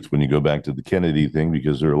the truth when you go back to the Kennedy thing,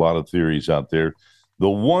 because there are a lot of theories out there.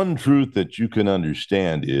 The one truth that you can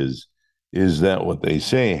understand is that what they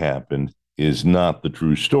say happened is not the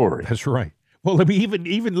true story. That's right. Well,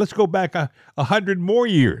 even let's go back 100 more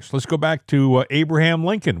years. Let's go back to Abraham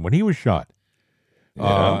Lincoln when he was shot.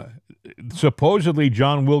 Yeah. supposedly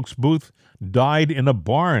John Wilkes Booth died in a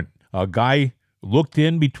barn. A guy looked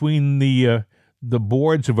in between the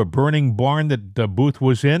boards of a burning barn that Booth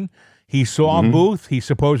was in. He saw Booth. He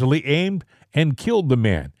supposedly aimed and killed the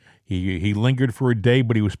man. He lingered for a day,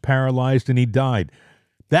 but he was paralyzed and he died.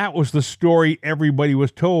 That was the story everybody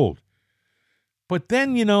was told. But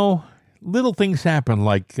then, little things happened,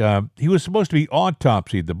 like he was supposed to be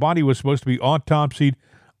autopsied. The body was supposed to be autopsied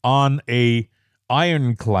on a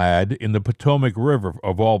ironclad in the Potomac River,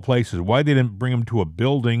 of all places. Why they didn't bring him to a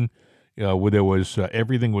building where there was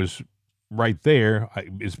everything was right there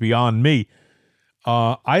is beyond me.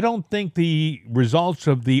 I don't think the results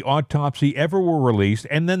of the autopsy ever were released,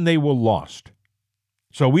 and then they were lost.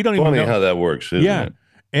 So we don't even know. Funny how that works, isn't it?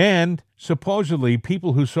 And supposedly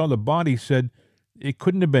people who saw the body said it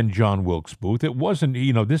couldn't have been John Wilkes Booth. It wasn't,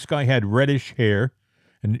 this guy had reddish hair,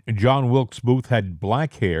 and John Wilkes Booth had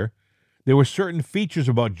black hair. There were certain features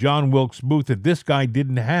about John Wilkes Booth that this guy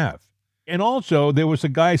didn't have. And also, there was a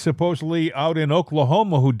guy supposedly out in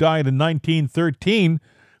Oklahoma who died in 1913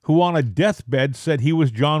 who on a deathbed said he was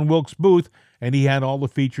John Wilkes Booth, and he had all the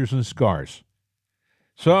features and scars.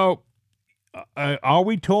 So, are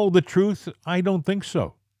we told the truth? I don't think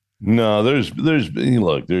so. No,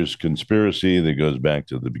 there's conspiracy that goes back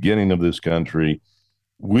to the beginning of this country.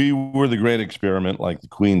 We were the great experiment, like the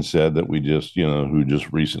Queen said, that we just, who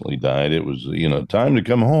just recently died. It was, time to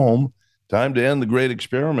come home, time to end the great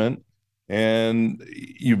experiment. And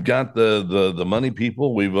you've got the money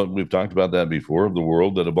people. We've talked about that before, of the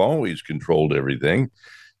world, that have always controlled everything.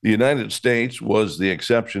 The United States was the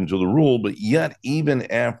exception to the rule, but yet even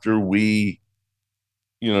after we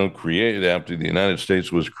after the United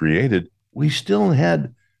States was created, we still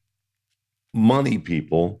had money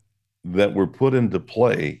people that were put into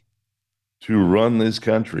play to run this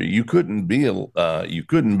country. You couldn't be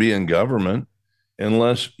in government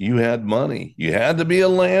unless you had money. You had to be a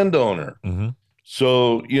landowner. Mm-hmm.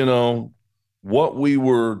 So, what we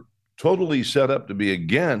were totally set up to be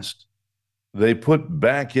against, they put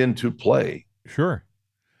back into play. Sure.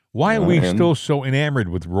 Why are we still so enamored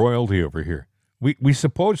with royalty over here? We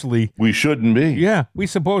supposedly... We shouldn't be. Yeah, we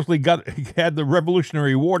supposedly had the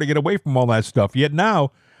Revolutionary War to get away from all that stuff. Yet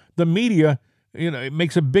now, the media, it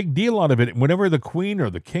makes a big deal out of it. Whenever the Queen or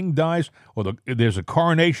the King dies, or there's a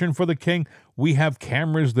coronation for the King, we have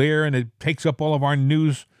cameras there, and it takes up all of our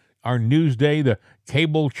news day. The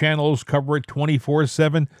cable channels cover it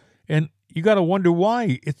 24/7, and you got to wonder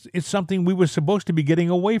why. It's something we were supposed to be getting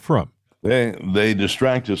away from. They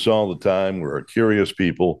distract us all the time. We're a curious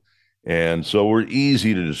people. And so we're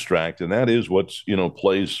easy to distract, and that is what's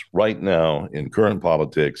plays right now in current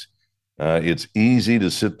politics. It's easy to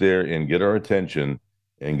sit there and get our attention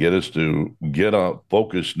and get us to get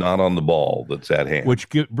focused not on the ball that's at hand. Which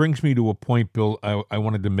brings me to a point, Bill, I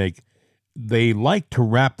wanted to make. They like to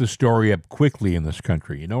wrap the story up quickly in this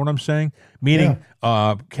country. You know what I'm saying? Meaning,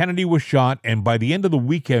 Kennedy was shot, and by the end of the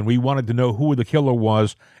weekend, we wanted to know who the killer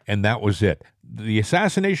was, and that was it. The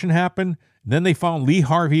assassination happened. Then they found Lee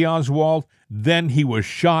Harvey Oswald. Then he was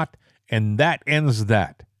shot, and that ends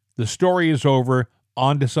that. The story is over.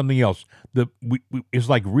 On to something else. It's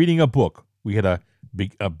like reading a book. We had a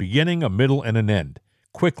beginning, a middle, and an end.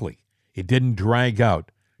 Quickly. It didn't drag out.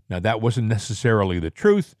 Now, that wasn't necessarily the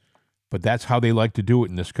truth, but that's how they like to do it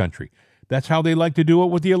in this country. That's how they like to do it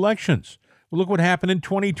with the elections. Well, look what happened in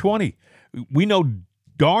 2020. We know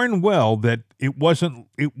darn well that it wasn't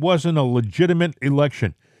a legitimate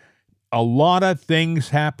election. A lot of things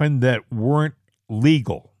happened that weren't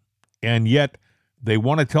legal, and yet they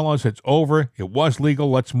want to tell us it's over. It was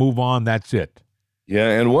legal. Let's move on. That's it. Yeah,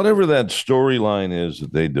 and whatever that storyline is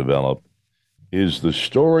that they develop is the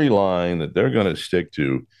storyline that they're going to stick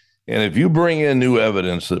to. And if you bring in new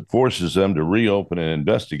evidence that forces them to reopen and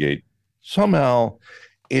investigate, somehow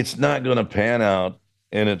it's not going to pan out,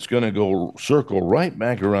 and it's going to go circle right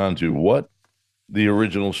back around to what the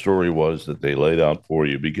original story was that they laid out for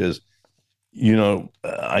you. Because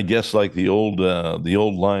I guess like the old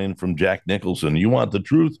line from Jack Nicholson, you want the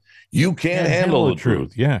truth, you can't handle the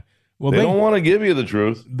truth. Yeah. Well, they don't want to give you the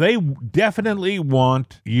truth. They definitely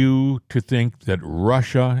want you to think that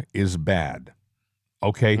Russia is bad.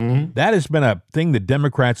 Okay? Mm-hmm. That has been a thing that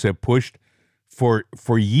Democrats have pushed for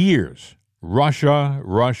years. Russia,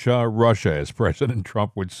 as President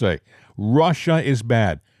Trump would say. Russia is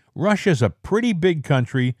bad. Russia's a pretty big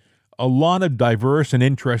country, a lot of diverse and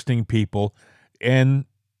interesting people, and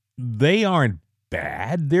they aren't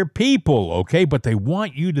bad. They're people, okay? But they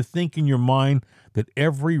want you to think in your mind that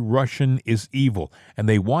every Russian is evil, and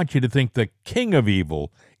they want you to think the king of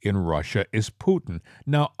evil in Russia is Putin.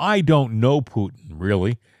 Now, I don't know Putin,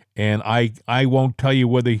 really, And I won't tell you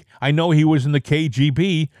whether I know he was in the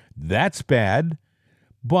KGB. That's bad.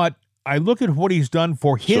 But I look at what he's done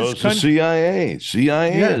for his So it's the country. CIA.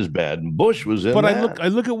 CIA Yeah. is bad. And Bush was in But that. I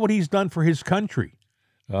look at what he's done for his country.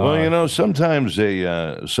 Well, sometimes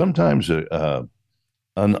an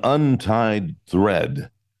untied thread,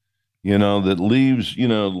 that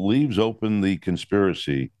leaves open the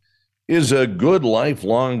conspiracy, is a good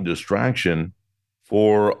lifelong distraction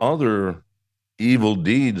for other evil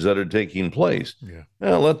deeds that are taking place. Yeah.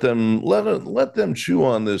 Now, let them chew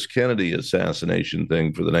on this Kennedy assassination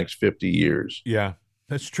thing for the next 50 years. Yeah,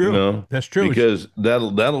 that's true. That's true. Because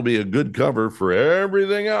that'll be a good cover for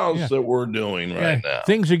everything else that we're doing right now.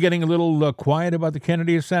 Things are getting a little quiet about the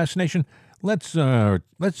Kennedy assassination. Let's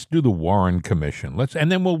do the Warren Commission.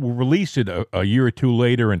 And then we'll release it a year or two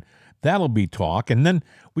later, and that'll be talk. And then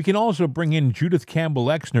we can also bring in Judith Campbell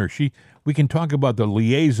Exner. We can talk about the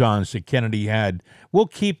liaisons that Kennedy had. We'll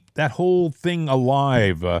keep that whole thing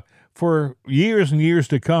alive for years and years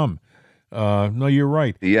to come. No, you're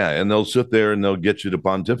right. Yeah, and they'll sit there and they'll get you to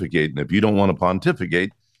pontificate. And if you don't want to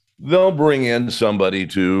pontificate, they'll bring in somebody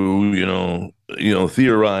to,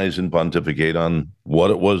 theorize and pontificate on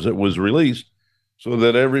what it was that was released so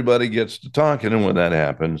that everybody gets to talking. And when that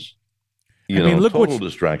happens, total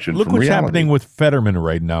distraction Look from what's reality. happening with Fetterman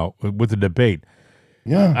right now with the debate.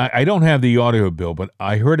 Yeah. I don't have the audio, Bill, but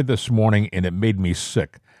I heard it this morning and it made me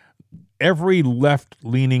sick. Every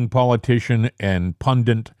left-leaning politician and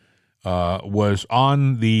pundit was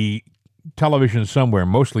on the television somewhere,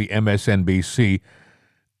 mostly MSNBC,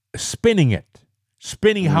 spinning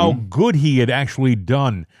how good he had actually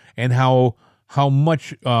done and how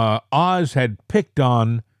much Oz had picked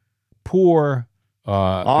on poor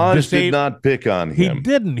Oz did not pick on him.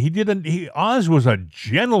 He didn't. Oz was a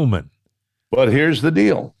gentleman. But here's the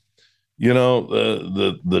deal.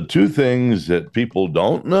 The two things that people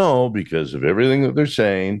don't know because of everything that they're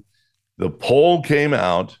saying, the poll came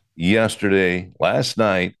out last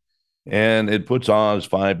night, and it puts Oz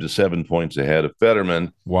 5 to 7 points ahead of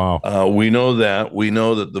Fetterman. Wow. We know that. We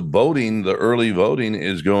know that the early voting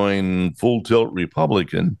is going full tilt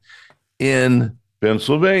Republican in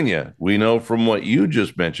Pennsylvania. We know from what you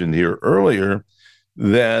just mentioned here earlier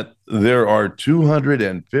that there are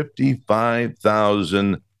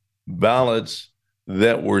 255,000 ballots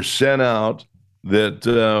that were sent out that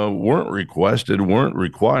weren't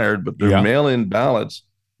required, but they're mail-in ballots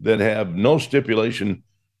that have no stipulation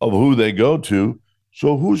of who they go to.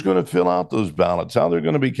 So who's going to fill out those ballots? How they're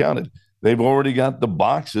going to be counted? They've already got the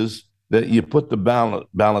boxes that you put the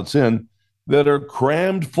ballots in that are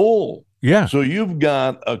crammed full. Yeah. So you've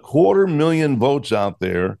got 250,000 votes out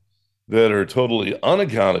there that are totally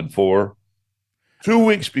unaccounted for 2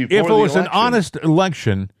 weeks before If it was an honest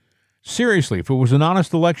election, seriously, if it was an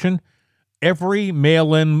honest election, every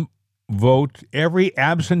mail-in vote, every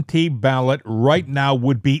absentee ballot right now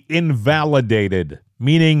would be invalidated,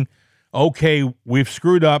 meaning, okay, we've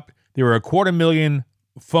screwed up. There are 250,000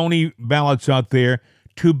 phony ballots out there.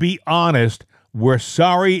 To be honest, we're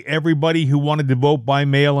sorry, everybody who wanted to vote by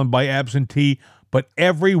mail and by absentee, but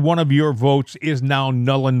every one of your votes is now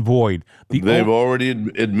null and void. They've already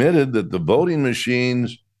admitted that the voting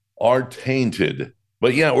machines are tainted.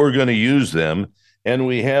 But we're going to use them. And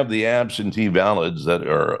we have the absentee ballots that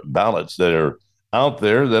are out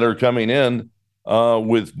there that are coming in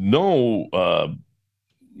with no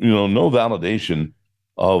validation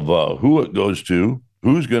of who it goes to,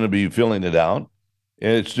 who's going to be filling it out.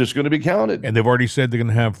 It's just going to be counted. And they've already said they're going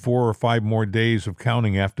to have 4 or 5 more days of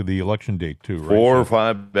counting after the election date, too, right? 4 or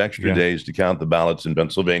 5 extra days to count the ballots in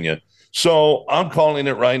Pennsylvania. So I'm calling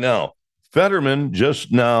it right now. Fetterman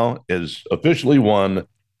just now is officially won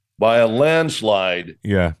by a landslide.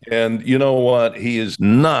 Yeah. And you know what? He is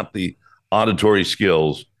not the auditory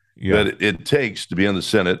skills that it takes to be in the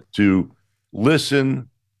Senate to listen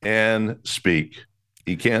and speak.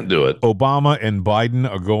 He can't do it. Obama and Biden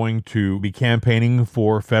are going to be campaigning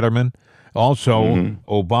for Fetterman. Also,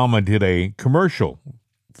 Obama did a commercial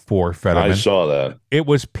for Fetterman. I saw that. It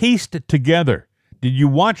was pieced together. Did you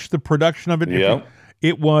watch the production of it? Yeah.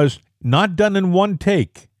 It was not done in one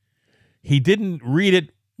take. He didn't read it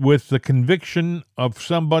with the conviction of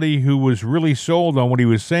somebody who was really sold on what he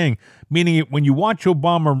was saying. Meaning, when you watch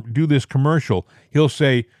Obama do this commercial, he'll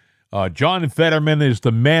say, John Fetterman is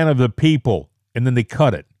the man of the people. And then they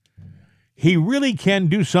cut it. He really can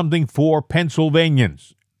do something for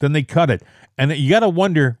Pennsylvanians. Then they cut it. And you got to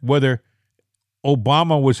wonder whether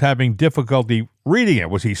Obama was having difficulty reading it.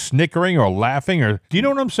 Was he snickering or laughing? Or do you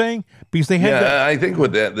know what I'm saying? Because they had I think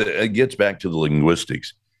with that, it gets back to the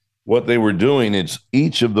linguistics. What they were doing, it's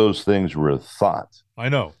each of those things were a thought. I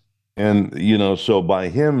know. And, so by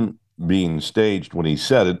him being staged when he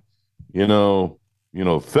said it,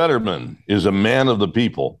 Fetterman is a man of the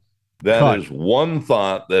people. That is one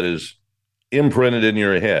thought that is imprinted in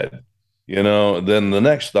your head. Then the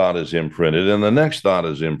next thought is imprinted, and the next thought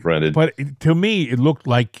is imprinted. But to me, it looked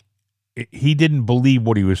like he didn't believe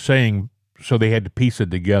what he was saying, so they had to piece it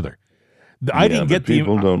together. I didn't get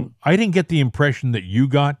the impression that you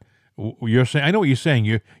got. You're saying, I know what you're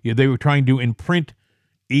saying. They were trying to imprint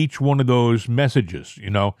each one of those messages.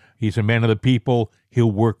 He's a man of the people.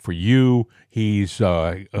 He'll work for you. He's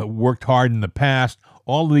worked hard in the past.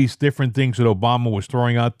 All of these different things that Obama was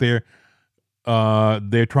throwing out there,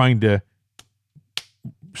 they're trying to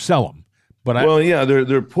sell them. But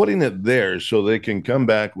they're putting it there so they can come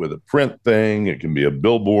back with a print thing. It can be a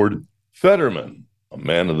billboard. Fetterman, a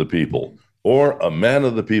man of the people, or a man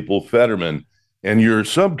of the people, Fetterman. And your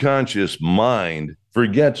subconscious mind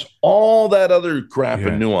forgets all that other crap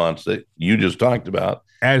and nuance that you just talked about.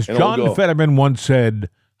 As John Fetterman once said,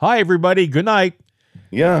 "Hi, everybody. Good night."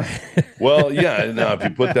 Yeah. Well, yeah. Now, if you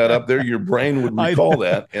put that up there, your brain would recall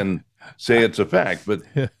that and say it's a fact. But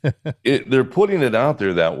they're putting it out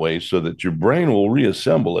there that way so that your brain will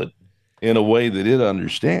reassemble it in a way that it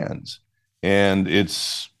understands. And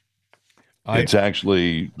it's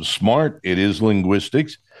actually smart. It is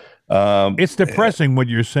linguistics. It's depressing what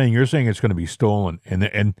you're saying. You're saying it's going to be stolen,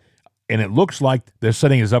 and it looks like they're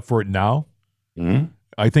setting us up for it now. Mm-hmm.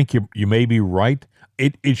 I think you may be right.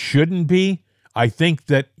 It shouldn't be. I think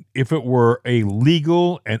that if it were a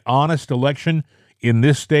legal and honest election in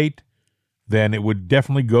this state, then it would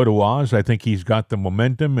definitely go to Oz. I think he's got the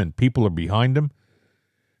momentum and people are behind him.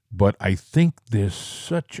 But I think there's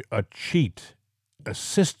such a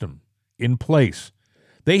system in place.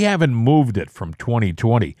 They haven't moved it from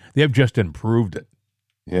 2020. They've just improved it.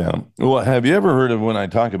 Yeah. Well, have you ever heard of, when I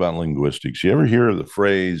talk about linguistics, you ever hear of the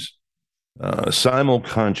phrase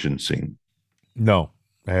simulconsciencing? No,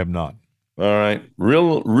 I have not. All right.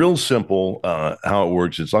 Real simple how it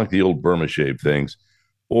works. It's like the old Burma shave things.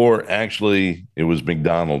 Or actually, it was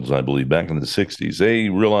McDonald's, I believe, back in the 60s. They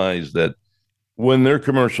realized that when their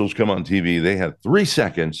commercials come on TV, they had 3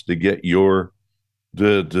 seconds to get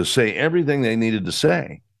to say everything they needed to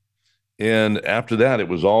say. And after that, it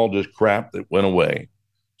was all just crap that went away.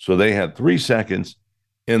 So they had 3 seconds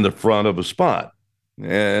in the front of a spot.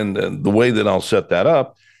 And the way that I'll set that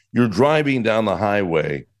up, you're driving down the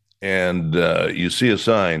highway and you see a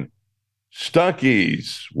sign,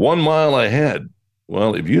 Stuckey's, 1 mile ahead.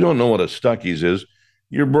 Well, if you don't know what a Stuckey's is,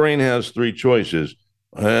 your brain has 3 choices.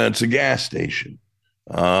 It's a gas station.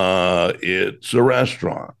 It's a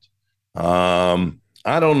restaurant.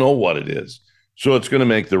 I don't know what it is. So it's going to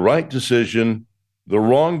make the right decision, the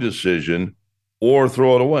wrong decision, or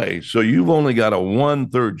throw it away. So you've only got a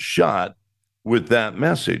 1/3 shot with that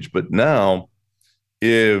message. But now,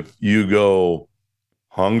 if you go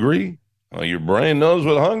hungry, well, your brain knows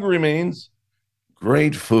what hungry means.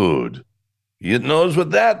 Great food. It knows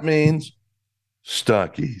what that means.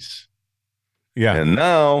 Stuckey's. Yeah. And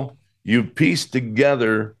now you've pieced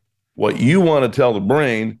together what you want to tell the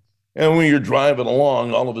brain. And when you're driving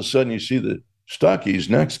along, all of a sudden you see the Stuckey's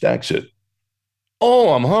next exit.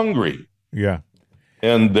 Oh, I'm hungry. Yeah.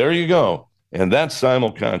 And there you go. And that's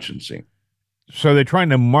simulconsciencing. So they're trying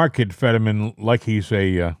to market Fetterman like he's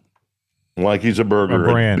a burger,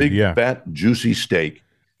 a brand, a big, fat, juicy steak.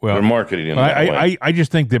 Well, they're marketing him that way. I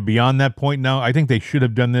just think they're beyond that point now. I think they should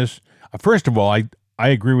have done this. First of all, I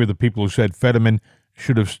agree with the people who said Fetterman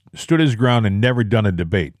should have stood his ground and never done a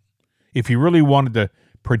debate. If you really wanted to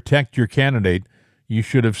protect your candidate, you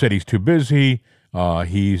should have said he's too busy,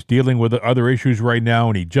 he's dealing with other issues right now,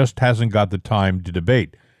 and he just hasn't got the time to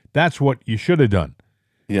debate. That's what you should have done.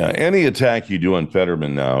 Yeah, any attack you do on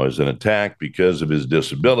Fetterman now is an attack because of his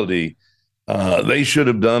disability. They should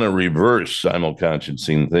have done a reverse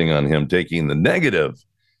simulconsciencing thing on him, taking the negative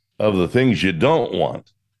of the things you don't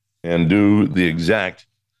want and do the exact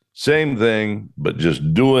same thing, but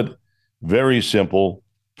just do it very simple.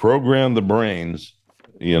 Program the brains,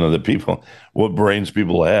 the people, what brains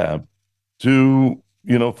people have to,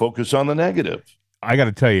 focus on the negative. I got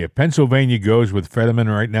to tell you, if Pennsylvania goes with Fetterman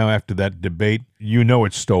right now after that debate,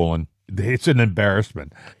 it's stolen. It's an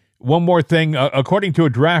embarrassment. One more thing. According to a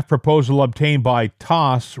draft proposal obtained by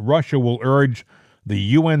TASS, Russia will urge the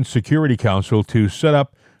UN Security Council to set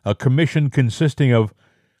up a commission consisting of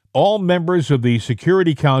all members of the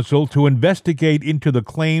Security Council to investigate into the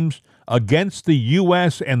claims against the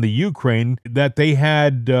U.S. and the Ukraine that they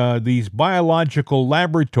had these biological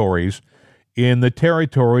laboratories in the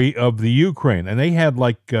territory of the Ukraine. And they had,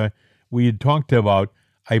 we had talked about,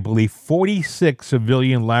 I believe, 46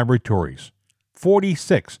 civilian laboratories.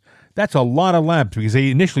 46. That's a lot of labs because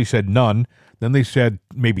they initially said none, then they said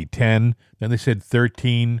maybe 10, then they said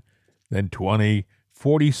 13, then 20,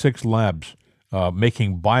 46 labs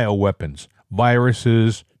making bioweapons,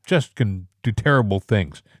 viruses, just can do terrible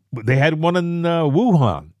things. They had one in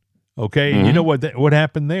Wuhan, okay? And you know what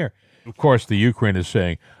happened there? Of course, the Ukraine is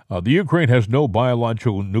saying, the Ukraine has no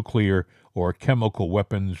biological, nuclear, or chemical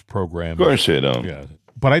weapons program. Of course they don't. Yeah.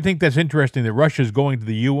 But I think that's interesting that Russia's going to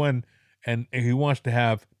the UN and they want to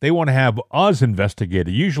have us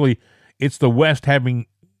investigated. Usually it's the West having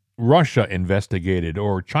Russia investigated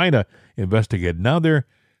or China investigated. Now they're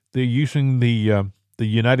using the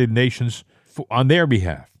United Nations on their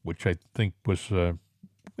behalf, which I think was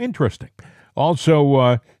interesting.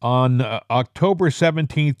 Also, on October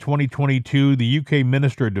 17th, 2022, the UK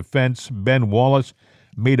Minister of Defense, Ben Wallace,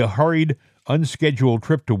 made a hurried, unscheduled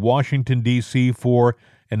trip to Washington, D.C. for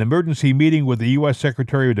an emergency meeting with the U.S.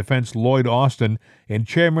 Secretary of Defense Lloyd Austin and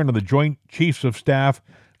Chairman of the Joint Chiefs of Staff,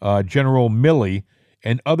 General Milley,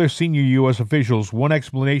 and other senior U.S. officials. One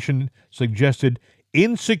explanation suggested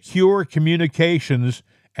insecure communications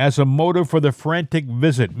as a motive for the frantic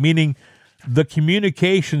visit, meaning the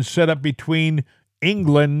communications set up between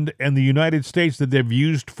England and the United States that they've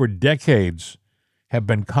used for decades have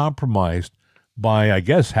been compromised by, I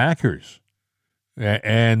guess, hackers,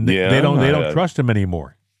 and they don't trust them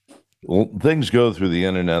anymore. Well, things go through the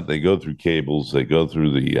internet, they go through cables, they go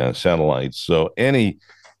through the satellites. So any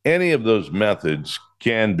of those methods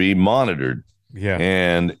can be monitored. Yeah,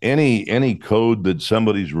 and any code that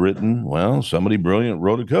somebody's written, well, somebody brilliant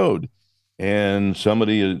wrote a code. And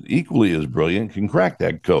somebody equally as brilliant can crack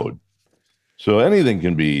that code. So anything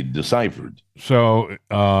can be deciphered. So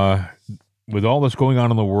with all this going on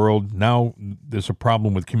in the world, now there's a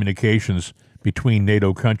problem with communications between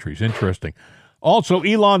NATO countries. Interesting. Also,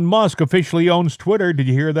 Elon Musk officially owns Twitter. Did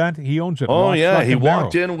you hear that? He owns it. Oh, yeah. He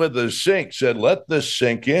walked in with a sink, said, let this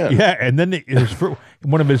sink in. Yeah, and then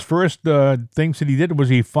one of his first things that he did was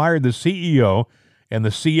he fired the CEO and the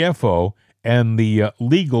CFO and the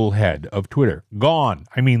legal head of Twitter. Gone.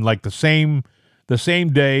 I mean, like the same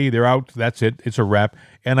day, they're out. That's it. It's a wrap.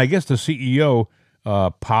 And I guess the CEO,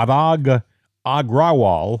 Parag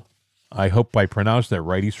Agrawal, I hope I pronounced that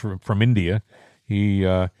right. He's from India. He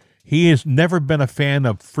has never been a fan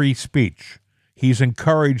of free speech. He's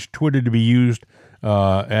encouraged Twitter to be used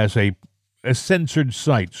as a censored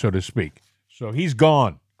site, so to speak. So he's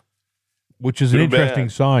gone, which is an interesting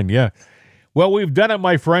sign. Yeah. Well, we've done it,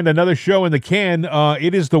 my friend. Another show in the can.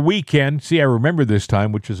 It is the weekend. See, I remember this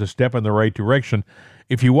time, which is a step in the right direction.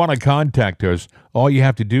 If you want to contact us, all you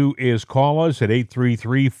have to do is call us at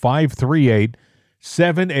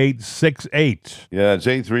 833-538-7868. Yeah, it's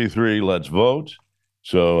 833. Let's vote.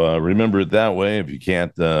 So remember it that way if you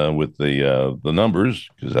can't with the numbers,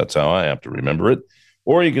 because that's how I have to remember it.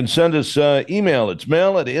 Or you can send us email. It's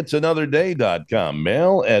mail@itsanotherday.com.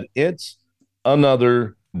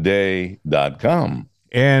 Mail@itsanotherday.com.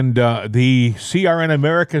 And the CRN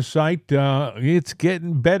America site, it's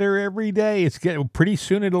getting better every day. Pretty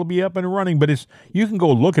soon it'll be up and running, but you can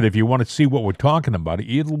go look at it if you want to see what we're talking about.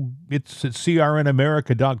 It's at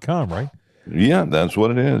crnamerica.com, right? Yeah, that's what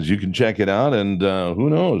it is. You can check it out, and who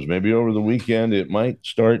knows? Maybe over the weekend it might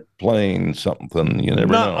start playing something. You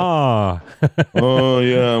never know. Oh,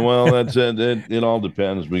 yeah. Well, that's it. It all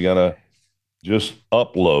depends. We got to just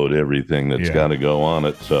upload everything that's got to go on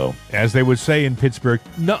it. So, as they would say in Pittsburgh,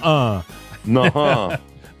 nuh-uh. Nuh-uh.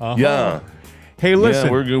 Yeah. Hey, listen.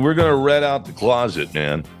 Yeah, we're going to red out the closet,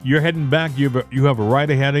 man. You're heading back. You have a ride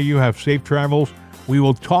ahead of you. Have safe travels. We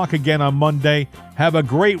will talk again on Monday. Have a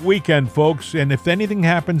great weekend, folks. And if anything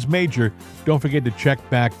happens major, don't forget to check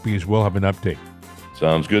back because we'll have an update.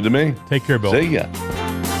 Sounds good to me. Take care, Bill. See ya.